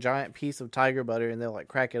just like a giant piece of tiger butter, and they'll like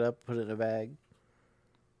crack it up, put it in a bag.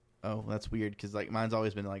 Oh, that's weird because like mine's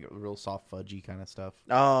always been like a real soft fudgy kind of stuff.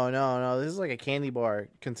 Oh no, this is like a candy bar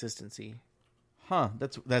consistency. Huh?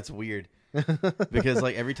 That's weird. Because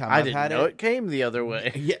like every time I I've didn't had know it came the other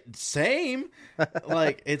way. Yeah, same.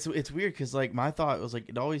 Like it's weird because like my thought was like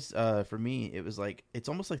it always for me it was like it's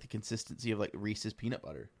almost like the consistency of like Reese's peanut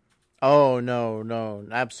butter. Oh no,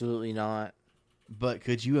 absolutely not. But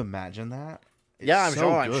could you imagine that? Yeah, I'm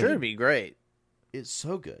sure it'd be great. It's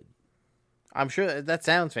so good. I'm sure that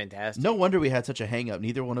sounds fantastic. No wonder we had such a hang up.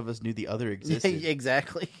 Neither one of us knew the other existed.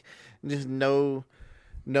 Exactly. Just no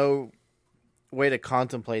way to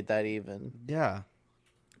contemplate that even. Yeah.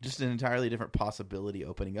 Just an entirely different possibility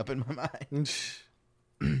opening up in my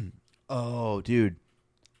mind. Oh, dude.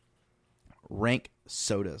 Rank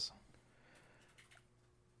sodas.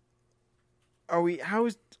 How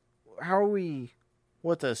are we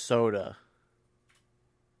what's a soda?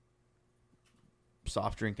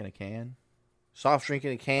 Soft drink in a can. Soft drink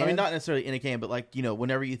in a can? I mean, not necessarily in a can, but like, you know,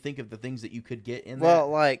 whenever you think of the things that you could get in there. Well,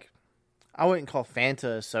 like, I wouldn't call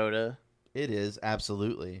Fanta a soda. It is,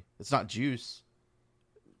 absolutely. It's not juice.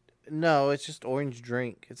 No, it's just orange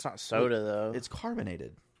drink. It's not soda, though. It's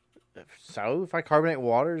carbonated. So, if I carbonate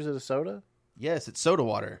water, is it a soda? Yes, it's soda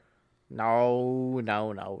water. No.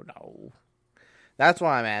 That's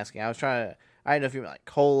why I'm asking. I didn't know if you meant like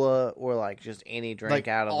cola or like just any drink like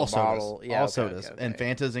out of the bottle. Sodas. Yeah, all sodas. Okay. And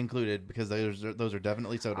Fanta's included because those are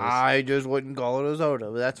definitely sodas. I just wouldn't call it a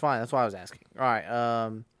soda, but that's fine. That's why I was asking. All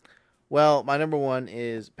right. Well, my number one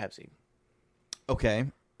is Pepsi. Okay.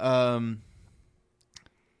 My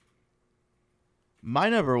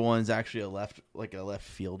number one is actually a left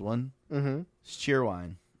field one. Mm-hmm. It's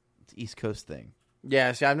Cheerwine. It's East Coast thing.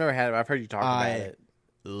 Yeah, see, I've never had it. I've heard you talk about it.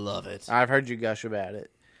 Love it. I've heard you gush about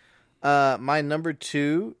it. My number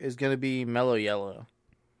two is going to be Mellow Yellow.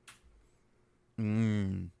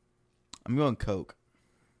 I'm going Coke.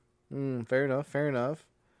 Fair enough.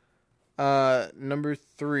 Number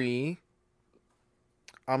three,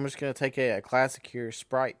 I'm just going to take a classic here,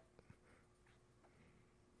 Sprite.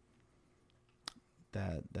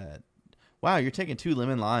 Wow, you're taking 2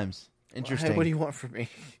 lemon limes. Interesting. What do you want from me?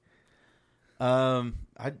 I'm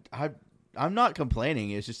not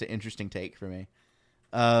complaining. It's just an interesting take for me.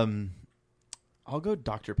 I'll go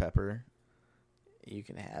Dr. Pepper. You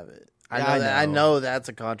can have it. I know that's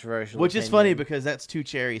a controversial Which opinion. is funny because that's 2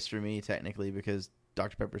 cherries for me, technically, because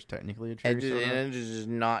Dr. Pepper's technically a cherry soda. And it does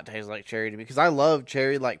not taste like cherry to me, because I love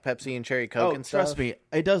cherry, like Pepsi and cherry Coke and stuff. Trust me,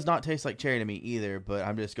 it does not taste like cherry to me either, but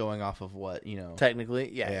I'm just going off of what, you know.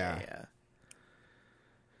 Technically, yeah.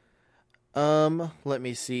 Let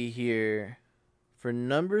me see here. For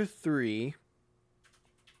number 3,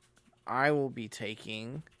 I will be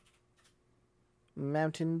taking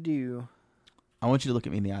Mountain Dew. I want you to look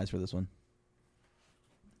at me in the eyes for this one.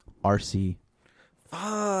 RC.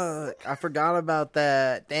 Fuck, I forgot about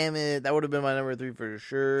that. Damn it. That would have been my number 3 for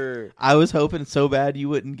sure. I was hoping so bad you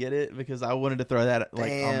wouldn't get it because I wanted to throw that on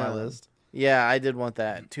my list. Yeah, I did want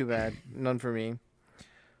that. Too bad. None for me.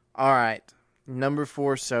 All right. Number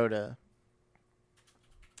 4 soda.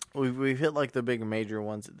 We've hit like the big major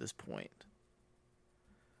ones at this point.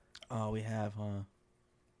 Oh, we have, huh?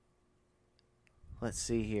 Let's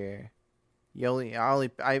see here. I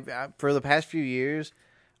for the past few years,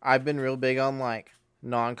 I've been real big on like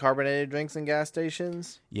non-carbonated drinks in gas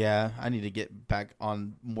stations. Yeah, I need to get back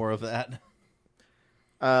on more of that.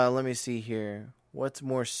 Let me see here. What's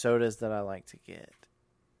more sodas that I like to get?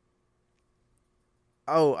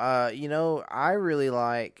 Oh, I really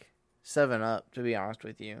like 7-Up, to be honest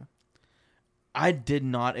with you. I did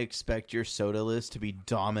not expect your soda list to be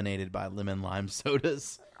dominated by lemon lime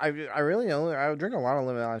sodas. I drink a lot of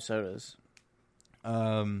lemon lime sodas.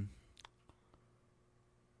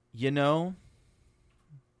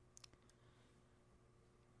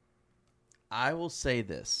 I will say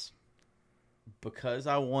this. Because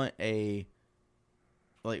I want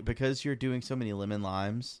because you're doing so many lemon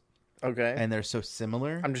limes. Okay. And they're so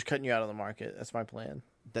similar. I'm just cutting you out of the market. That's my plan.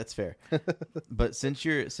 That's fair. But since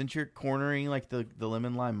you're cornering like the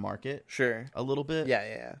lemon lime market, sure, a little bit.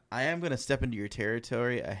 Yeah. I am going to step into your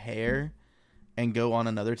territory a hair and go on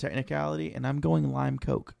another technicality, and I'm going lime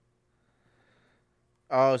Coke.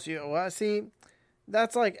 Oh, see,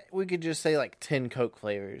 that's like we could just say like 10 Coke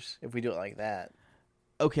flavors if we do it like that.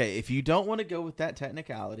 Okay, if you don't want to go with that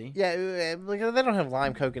technicality, yeah, like they don't have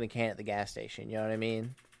lime Coke in a can at the gas station. You know what I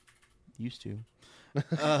mean? Used to.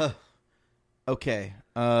 Okay.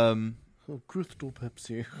 Crystal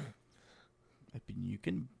Pepsi.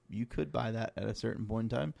 You could buy that at a certain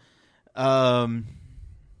point in time.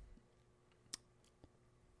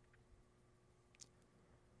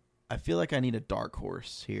 I feel like I need a dark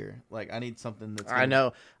horse here. Like I need something that's. I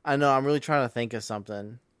know. I'm really trying to think of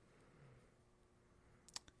something.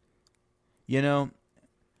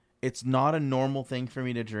 It's not a normal thing for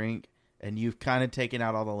me to drink, and you've kind of taken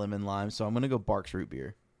out all the lemon lime, so I'm gonna go Barks root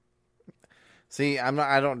beer. See,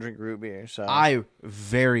 I don't drink root beer, so I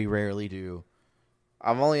very rarely do.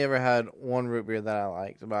 I've only ever had one root beer that I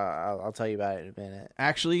liked. I'll tell you about it in a minute.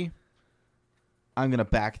 Actually, I'm gonna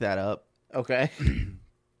back that up. Okay.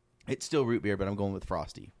 It's still root beer, but I'm going with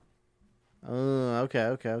Frosty. Oh,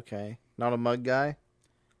 okay. Not a mug guy?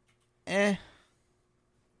 Fair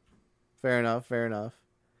enough.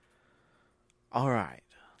 All right.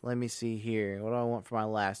 Let me see here. What do I want for my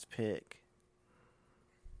last pick?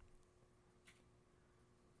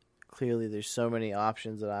 Clearly, there's so many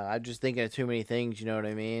options that I'm just thinking of too many things, you know what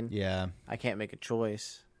I mean? Yeah. I can't make a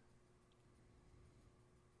choice.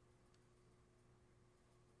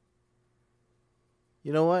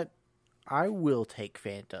 You know what? I will take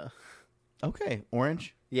Fanta. Okay.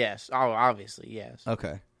 Orange? Yes. Oh, obviously, yes.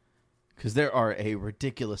 Okay. Because there are a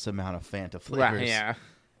ridiculous amount of Fanta flavors. Right, yeah.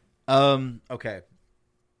 Okay.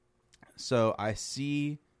 So I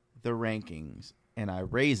see the rankings, and I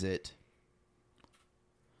raise it.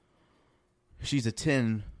 She's a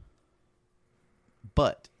 10,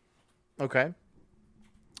 but. Okay.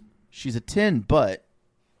 She's a 10, but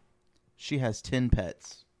she has 10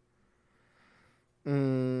 pets.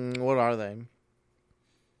 What are they?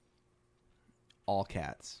 All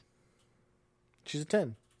cats. She's a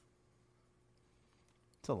 10.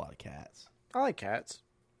 It's a lot of cats. I like cats.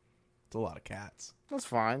 It's a lot of cats. That's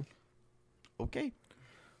fine. Okay.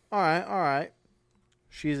 All right.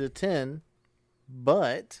 She's a 10,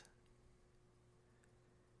 but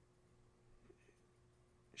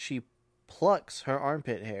she plucks her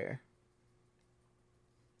armpit hair.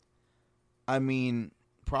 I mean,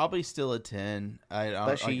 probably still a 10.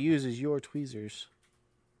 But she uses your tweezers.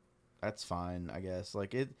 That's fine, I guess.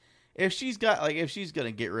 Like if she's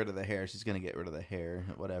gonna get rid of the hair, she's gonna get rid of the hair.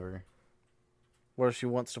 Whatever. What if she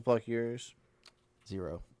wants to pluck yours?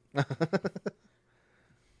 0.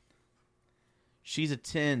 She's a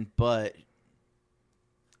 10, but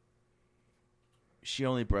she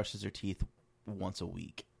only brushes her teeth once a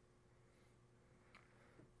week.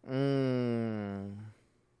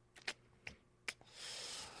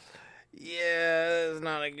 Yeah, that's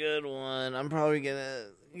not a good one. I'm probably gonna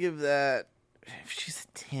give that. If she's a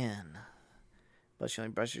 10, but she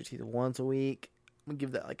only brushes her teeth once a week, I'm gonna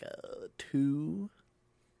give that like a 2.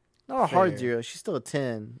 Not a hard 0. She's still a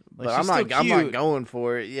 10, but I'm not going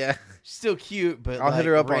for it. Yeah, she's still cute, but I'll hit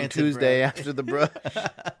her up on Tuesday after the brush.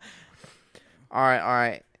 All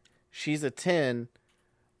right. She's a 10,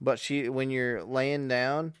 but when you're laying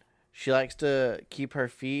down, she likes to keep her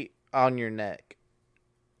feet on your neck.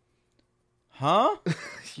 Huh?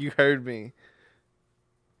 You heard me.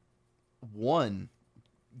 1.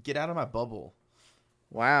 Get out of my bubble.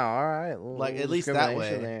 Wow. All right. Like at least that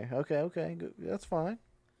way. There. Okay. Good. That's fine.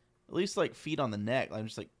 At least like feet on the neck. I'm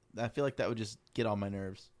just like I feel like that would just get on my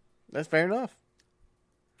nerves. That's fair enough.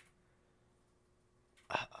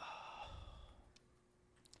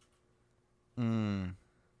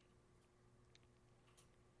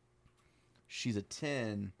 She's a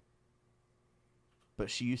 10, but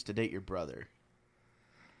she used to date your brother.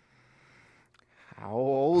 How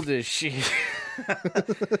old is she?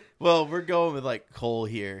 Well, we're going with like Cole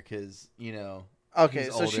here because Okay,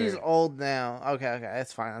 so she's old now. Okay,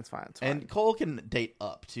 that's fine. That's fine. And Cole can date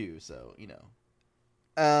up too, so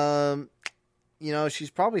she's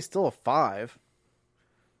probably still a 5.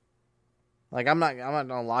 Like I'm not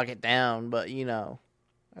gonna lock it down, but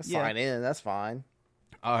that's fine. That's fine.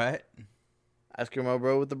 All right. Eskimo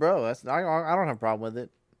bro with the bro. I don't have a problem with it.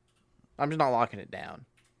 I'm just not locking it down.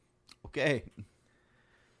 Okay.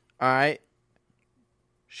 All right.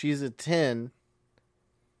 She's a 10,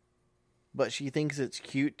 but she thinks it's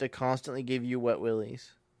cute to constantly give you wet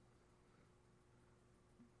willies.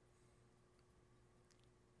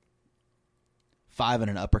 Five and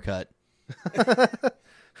an uppercut.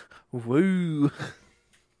 Woo.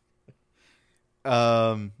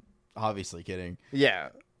 Obviously kidding. Yeah.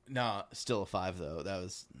 No, still a 5 though.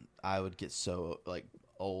 I would get so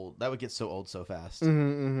old. That would get so old so fast.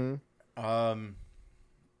 Mm-hmm.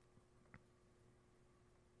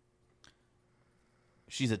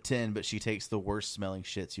 She's a 10, but she takes the worst smelling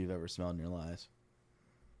shits you've ever smelled in your lives.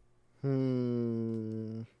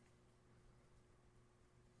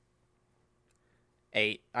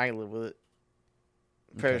 8. I can live with it.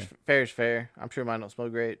 Fair's fair. I'm sure mine don't smell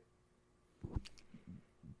great.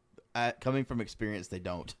 Coming from experience, they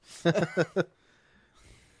don't.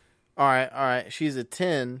 All right. She's a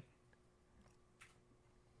 10,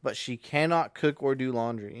 but she cannot cook or do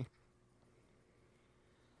laundry.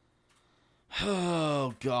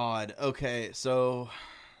 Oh, God. Okay, so...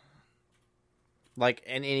 Like,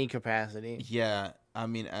 in any capacity. Yeah, I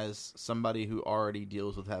mean, as somebody who already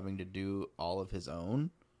deals with having to do all of his own,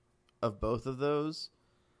 of both of those...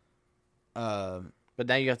 but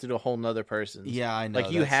now you have to do a whole nother person's. Yeah, I know.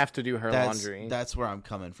 Like, you have to do her laundry. That's where I'm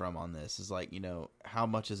coming from on this. Is like, how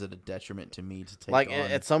much is it a detriment to me to take like, on?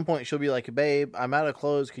 At some point, she'll be like, babe, I'm out of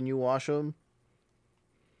clothes. Can you wash them?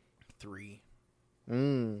 3.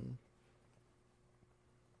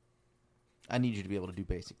 I need you to be able to do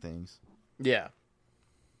basic things. Yeah.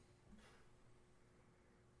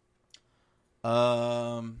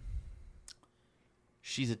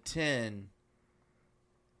 She's a 10,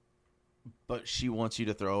 but she wants you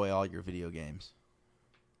to throw away all your video games.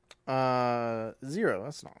 0.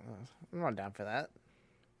 I'm not down for that.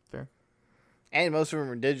 Fair. And most of them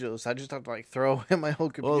are digital, so I just have to throw away my whole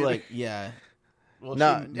computer. Well, yeah. Well,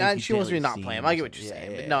 she wants me to not play them. I get what you're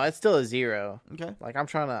saying, but no, it's still a 0. Okay. Like I'm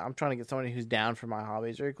trying to get somebody who's down for my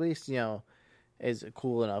hobbies, or at least is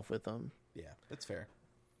cool enough with them. Yeah, that's fair.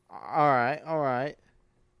 All right.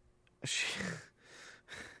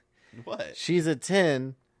 What? She's a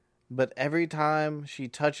 10, but every time she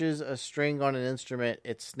touches a string on an instrument,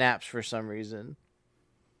 it snaps for some reason.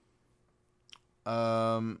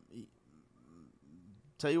 Tell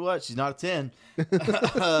you what, she's not a 10.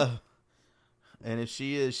 And if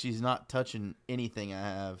she is, she's not touching anything I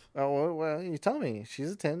have. Oh, well, you tell me.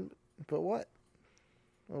 She's a 10, but what?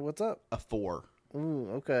 Well, what's up? A 4. Ooh,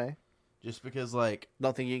 okay. Just because,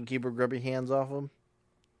 don't think you can keep her grubby hands off them?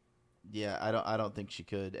 Yeah, I don't think she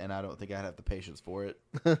could, and I don't think I'd have the patience for it.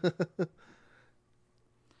 Because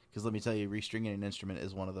let me tell you, restringing an instrument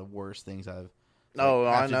is one of the worst things I've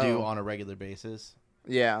have to do on a regular basis.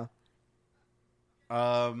 Yeah.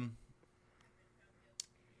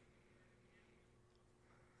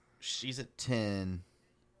 She's a 10,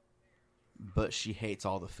 but she hates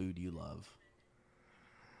all the food you love.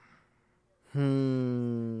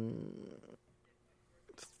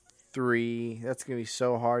 3. That's gonna be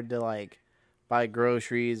so hard to buy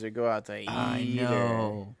groceries or go out to eat. I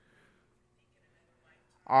know.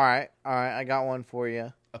 All right. I got one for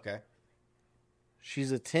you. Okay.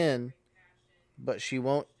 She's a 10, but she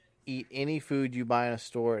won't eat any food you buy in a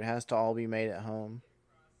store. It has to all be made at home.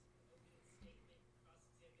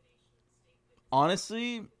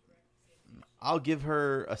 Honestly, I'll give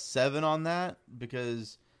her a 7 on that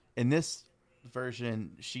because in this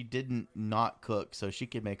version, she didn't not cook, so she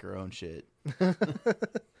could make her own shit.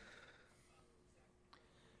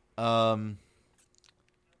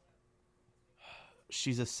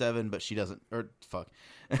 She's a 7, but she doesn't. Or fuck,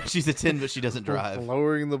 she's a 10, but she doesn't drive.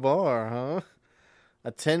 Lowering the bar, huh?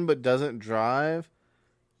 A 10, but doesn't drive.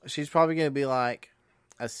 She's probably gonna be like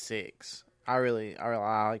a 6. I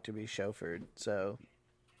like to be chauffeured, so.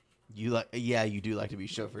 You do like to be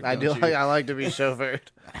chauffeured. I do. I like to be chauffeured.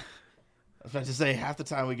 I was about to say, half the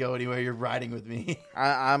time we go anywhere, you're riding with me.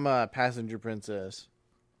 I'm a passenger princess.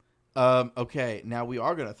 Okay, now we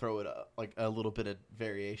are gonna throw it up a little bit of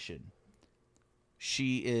variation.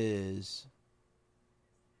 She is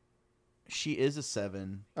a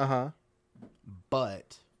 7. Uh-huh.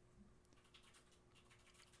 But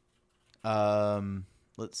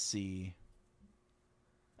Let's see.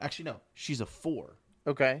 Actually, no. She's a 4.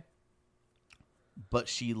 Okay. But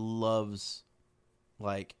she loves,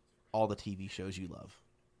 like, all the TV shows you love.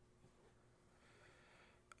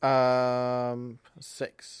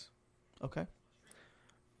 6. Okay.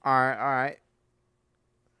 All right.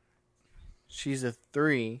 She's a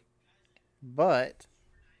 3, but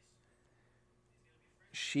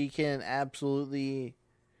she can absolutely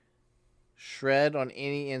shred on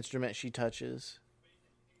any instrument she touches.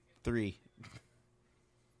 3.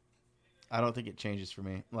 I don't think it changes for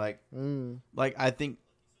me. Like I think,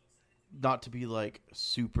 not to be like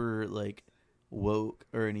super like woke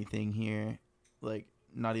or anything here, like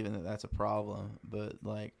not even that that's a problem, but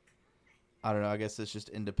like I don't know. I guess it's just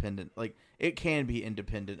independent. Like it can be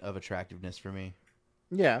independent of attractiveness for me.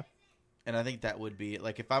 Yeah, and I think that would be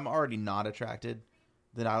like if I'm already not attracted,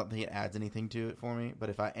 then I don't think it adds anything to it for me. But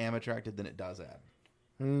if I am attracted, then it does add.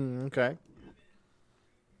 Okay.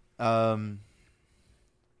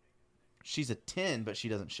 She's a 10, but she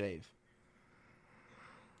doesn't shave.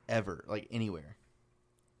 Ever. Like, anywhere.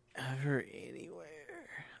 Ever, anywhere.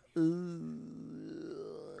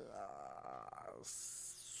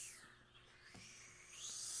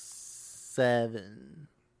 7.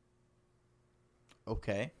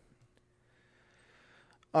 Okay.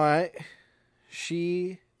 Alright.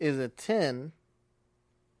 She is a 10,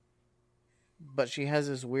 but she has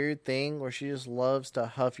this weird thing where she just loves to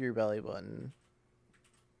huff your belly button.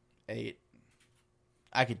 8.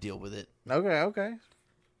 I could deal with it. Okay.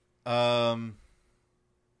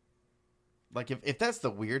 Like if that's the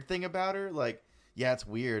weird thing about her, like yeah, it's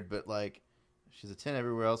weird, but like she's a 10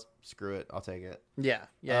 everywhere else. Screw it, I'll take it. Yeah.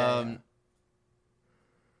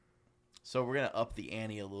 So we're gonna up the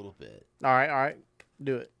ante a little bit. All right,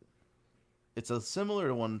 do it. It's a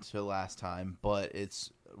similar one to last time, but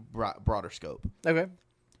it's broader scope. Okay.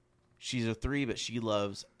 She's a 3, but she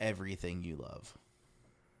loves everything you love.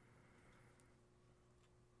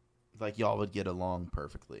 Like y'all would get along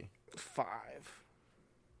perfectly. 5.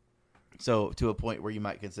 So to a point where you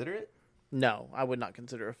might consider it? No, I would not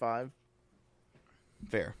consider a 5.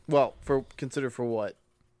 Fair. Well, consider for what?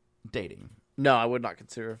 Dating. No, I would not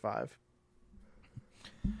consider a 5.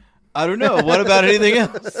 I don't know. What about anything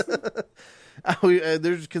else?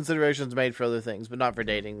 There's considerations made for other things, but not for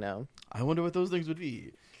dating, no. I wonder what those things would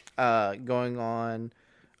be. Going on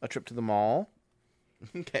a trip to the mall.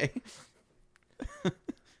 Okay. Is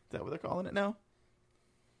that what they're calling it now?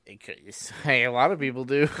 Hey, a lot of people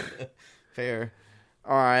do. Fair.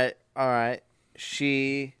 All right.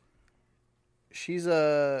 She's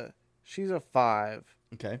a 5.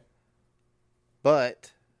 Okay.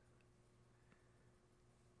 But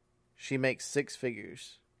she makes 6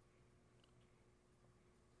 figures.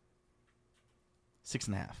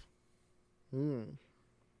 6.5.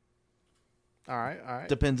 All right.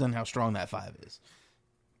 Depends on how strong that 5 is.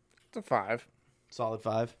 It's a 5. Solid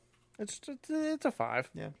 5. It's a 5.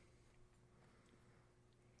 Yeah.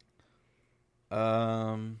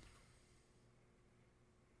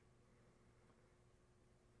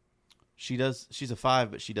 She's a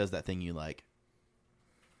 5, but she does that thing you like.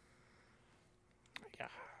 Yeah,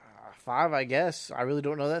 5, I guess. I really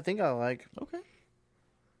don't know that thing I like. Okay.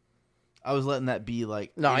 I was letting that be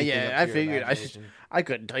like. No, yeah, I figured. I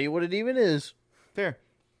couldn't tell you what it even is. Fair.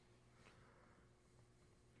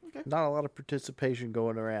 Okay. Not a lot of participation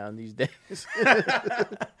going around these days.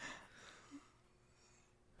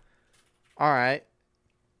 All right.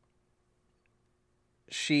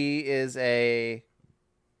 She is a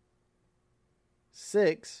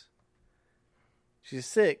 6. She's a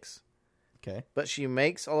 6. Okay. But she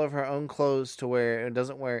makes all of her own clothes to wear and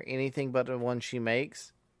doesn't wear anything but the one she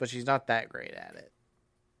makes. But she's not that great at it.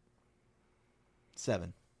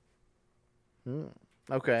 7.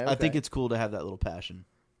 Okay. I think it's cool to have that little passion.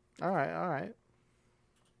 All right.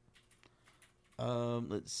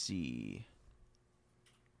 Let's see.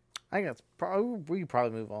 I think we can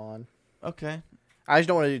probably move on. Okay. I just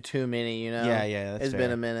don't want to do too many, you know? Yeah, that's It's fair.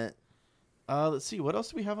 been a minute. Let's see. What else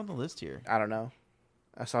do we have on the list here? I don't know.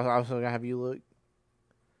 I was going to have you look.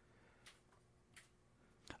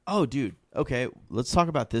 Oh, dude. Okay, let's talk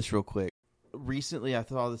about this real quick. Recently, I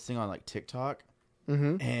saw this thing on like TikTok,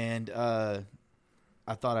 and I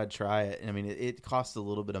thought I'd try it. I mean, it costs a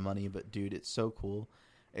little bit of money, but dude, it's so cool.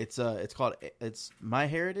 It's called My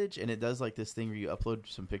Heritage, and it does like this thing where you upload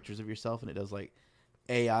some pictures of yourself, and it does like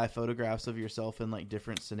AI photographs of yourself in like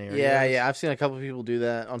different scenarios. Yeah. I've seen a couple of people do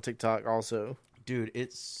that on TikTok also. Dude,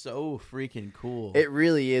 it's so freaking cool. It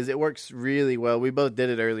really is. It works really well. We both did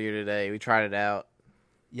it earlier today. We tried it out.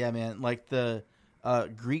 Yeah, man. Like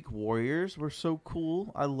Greek warriors were so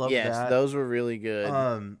cool. I love that. Yes, those were really good.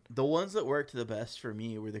 The ones that worked the best for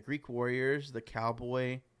me were the Greek warriors, the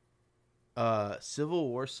cowboy, Civil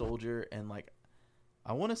War soldier, and like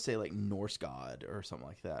I want to say like Norse god or something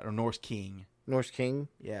like that, or Norse king. Norse king.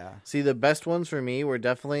 Yeah. See, the best ones for me were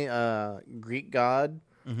definitely Greek god.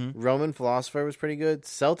 Mm-hmm. Roman philosopher was pretty good.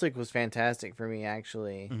 Celtic was fantastic for me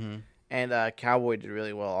actually, and cowboy did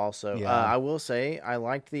really well also. Yeah. I will say I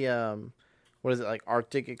liked the what is it, like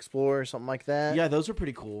Arctic Explorer or something like that? Yeah, those are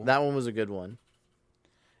pretty cool. That one was a good one.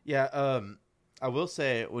 Yeah, I will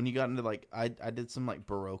say when you got into like I did some like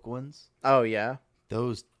Baroque ones. Oh yeah.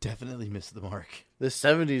 Those definitely missed the mark. The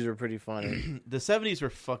 70s were pretty funny. The 70s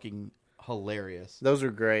were fucking hilarious. Those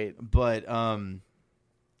are great. But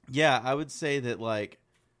yeah, I would say that like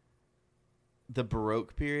the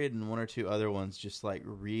Baroque period and one or two other ones just like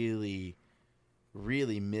really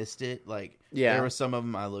missed it. Like there were some of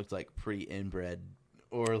them I looked like pretty inbred,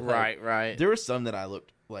 or like, right. There were some that I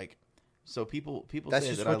looked like. So people That's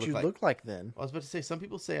say just that I what you look like then. I was about to say some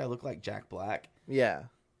people say I look like Jack Black. Yeah.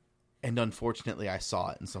 And unfortunately, I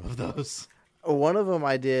saw it in some of those. One of them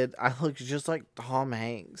I looked just like Tom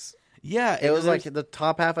Hanks. Yeah, it was like the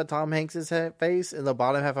top half of Tom Hanks's face and the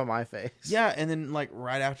bottom half of my face. Yeah, and then like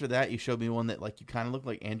right after that, you showed me one that like you kind of look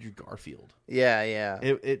like Andrew Garfield. Yeah.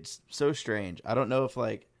 It's so strange. I don't know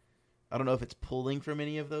if it's pulling from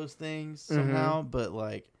any of those things somehow, but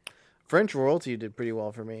like French Royalty did pretty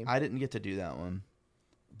well for me. I didn't get to do that one,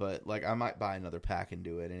 but like I might buy another pack and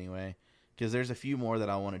do it anyway because there's a few more that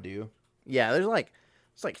I want to do. Yeah,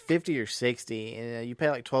 it's like 50 or 60, and you pay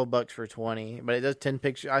like $12 for 20, but it does 10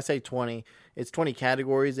 pictures. I say 20. It's 20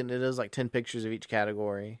 categories, and it does like 10 pictures of each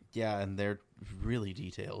category. Yeah, and they're really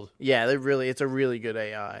detailed. Yeah, it's a really good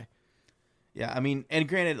AI. Yeah, I mean, and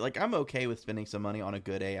granted, like I'm okay with spending some money on a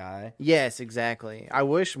good AI. Yes, exactly. I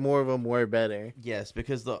wish more of them were better. Yes,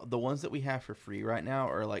 because the ones that we have for free right now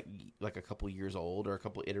are like a couple years old or a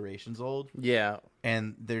couple iterations old. Yeah.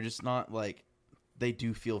 And they're just not like, they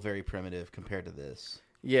do feel very primitive compared to this.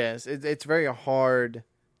 Yes, it's very hard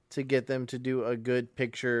to get them to do a good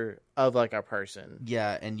picture of like a person.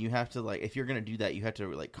 Yeah, and you have to like, if you're going to do that, you have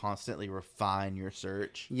to like constantly refine your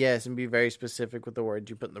search. Yes, and be very specific with the words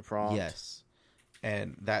you put in the prompt. Yes.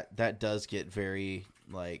 And that does get very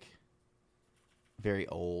like very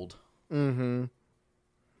old. Mm-hmm.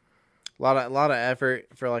 A lot of effort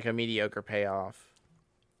for like a mediocre payoff.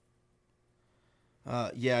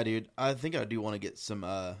 Yeah, dude. I think I do want to get some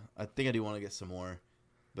more.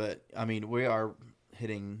 But I mean, we are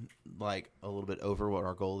hitting like a little bit over what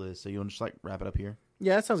our goal is. So you want to just like wrap it up here?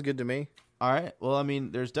 Yeah, that sounds good to me. All right. Well, I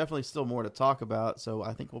mean, there's definitely still more to talk about, so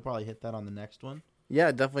I think we'll probably hit that on the next one.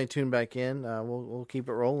 Yeah, definitely tune back in. We'll keep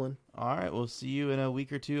it rolling. All right. We'll see you in a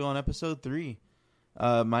week or two on episode 3.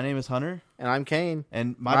 My name is Hunter. And I'm Kane.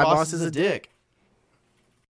 And my boss is a dick.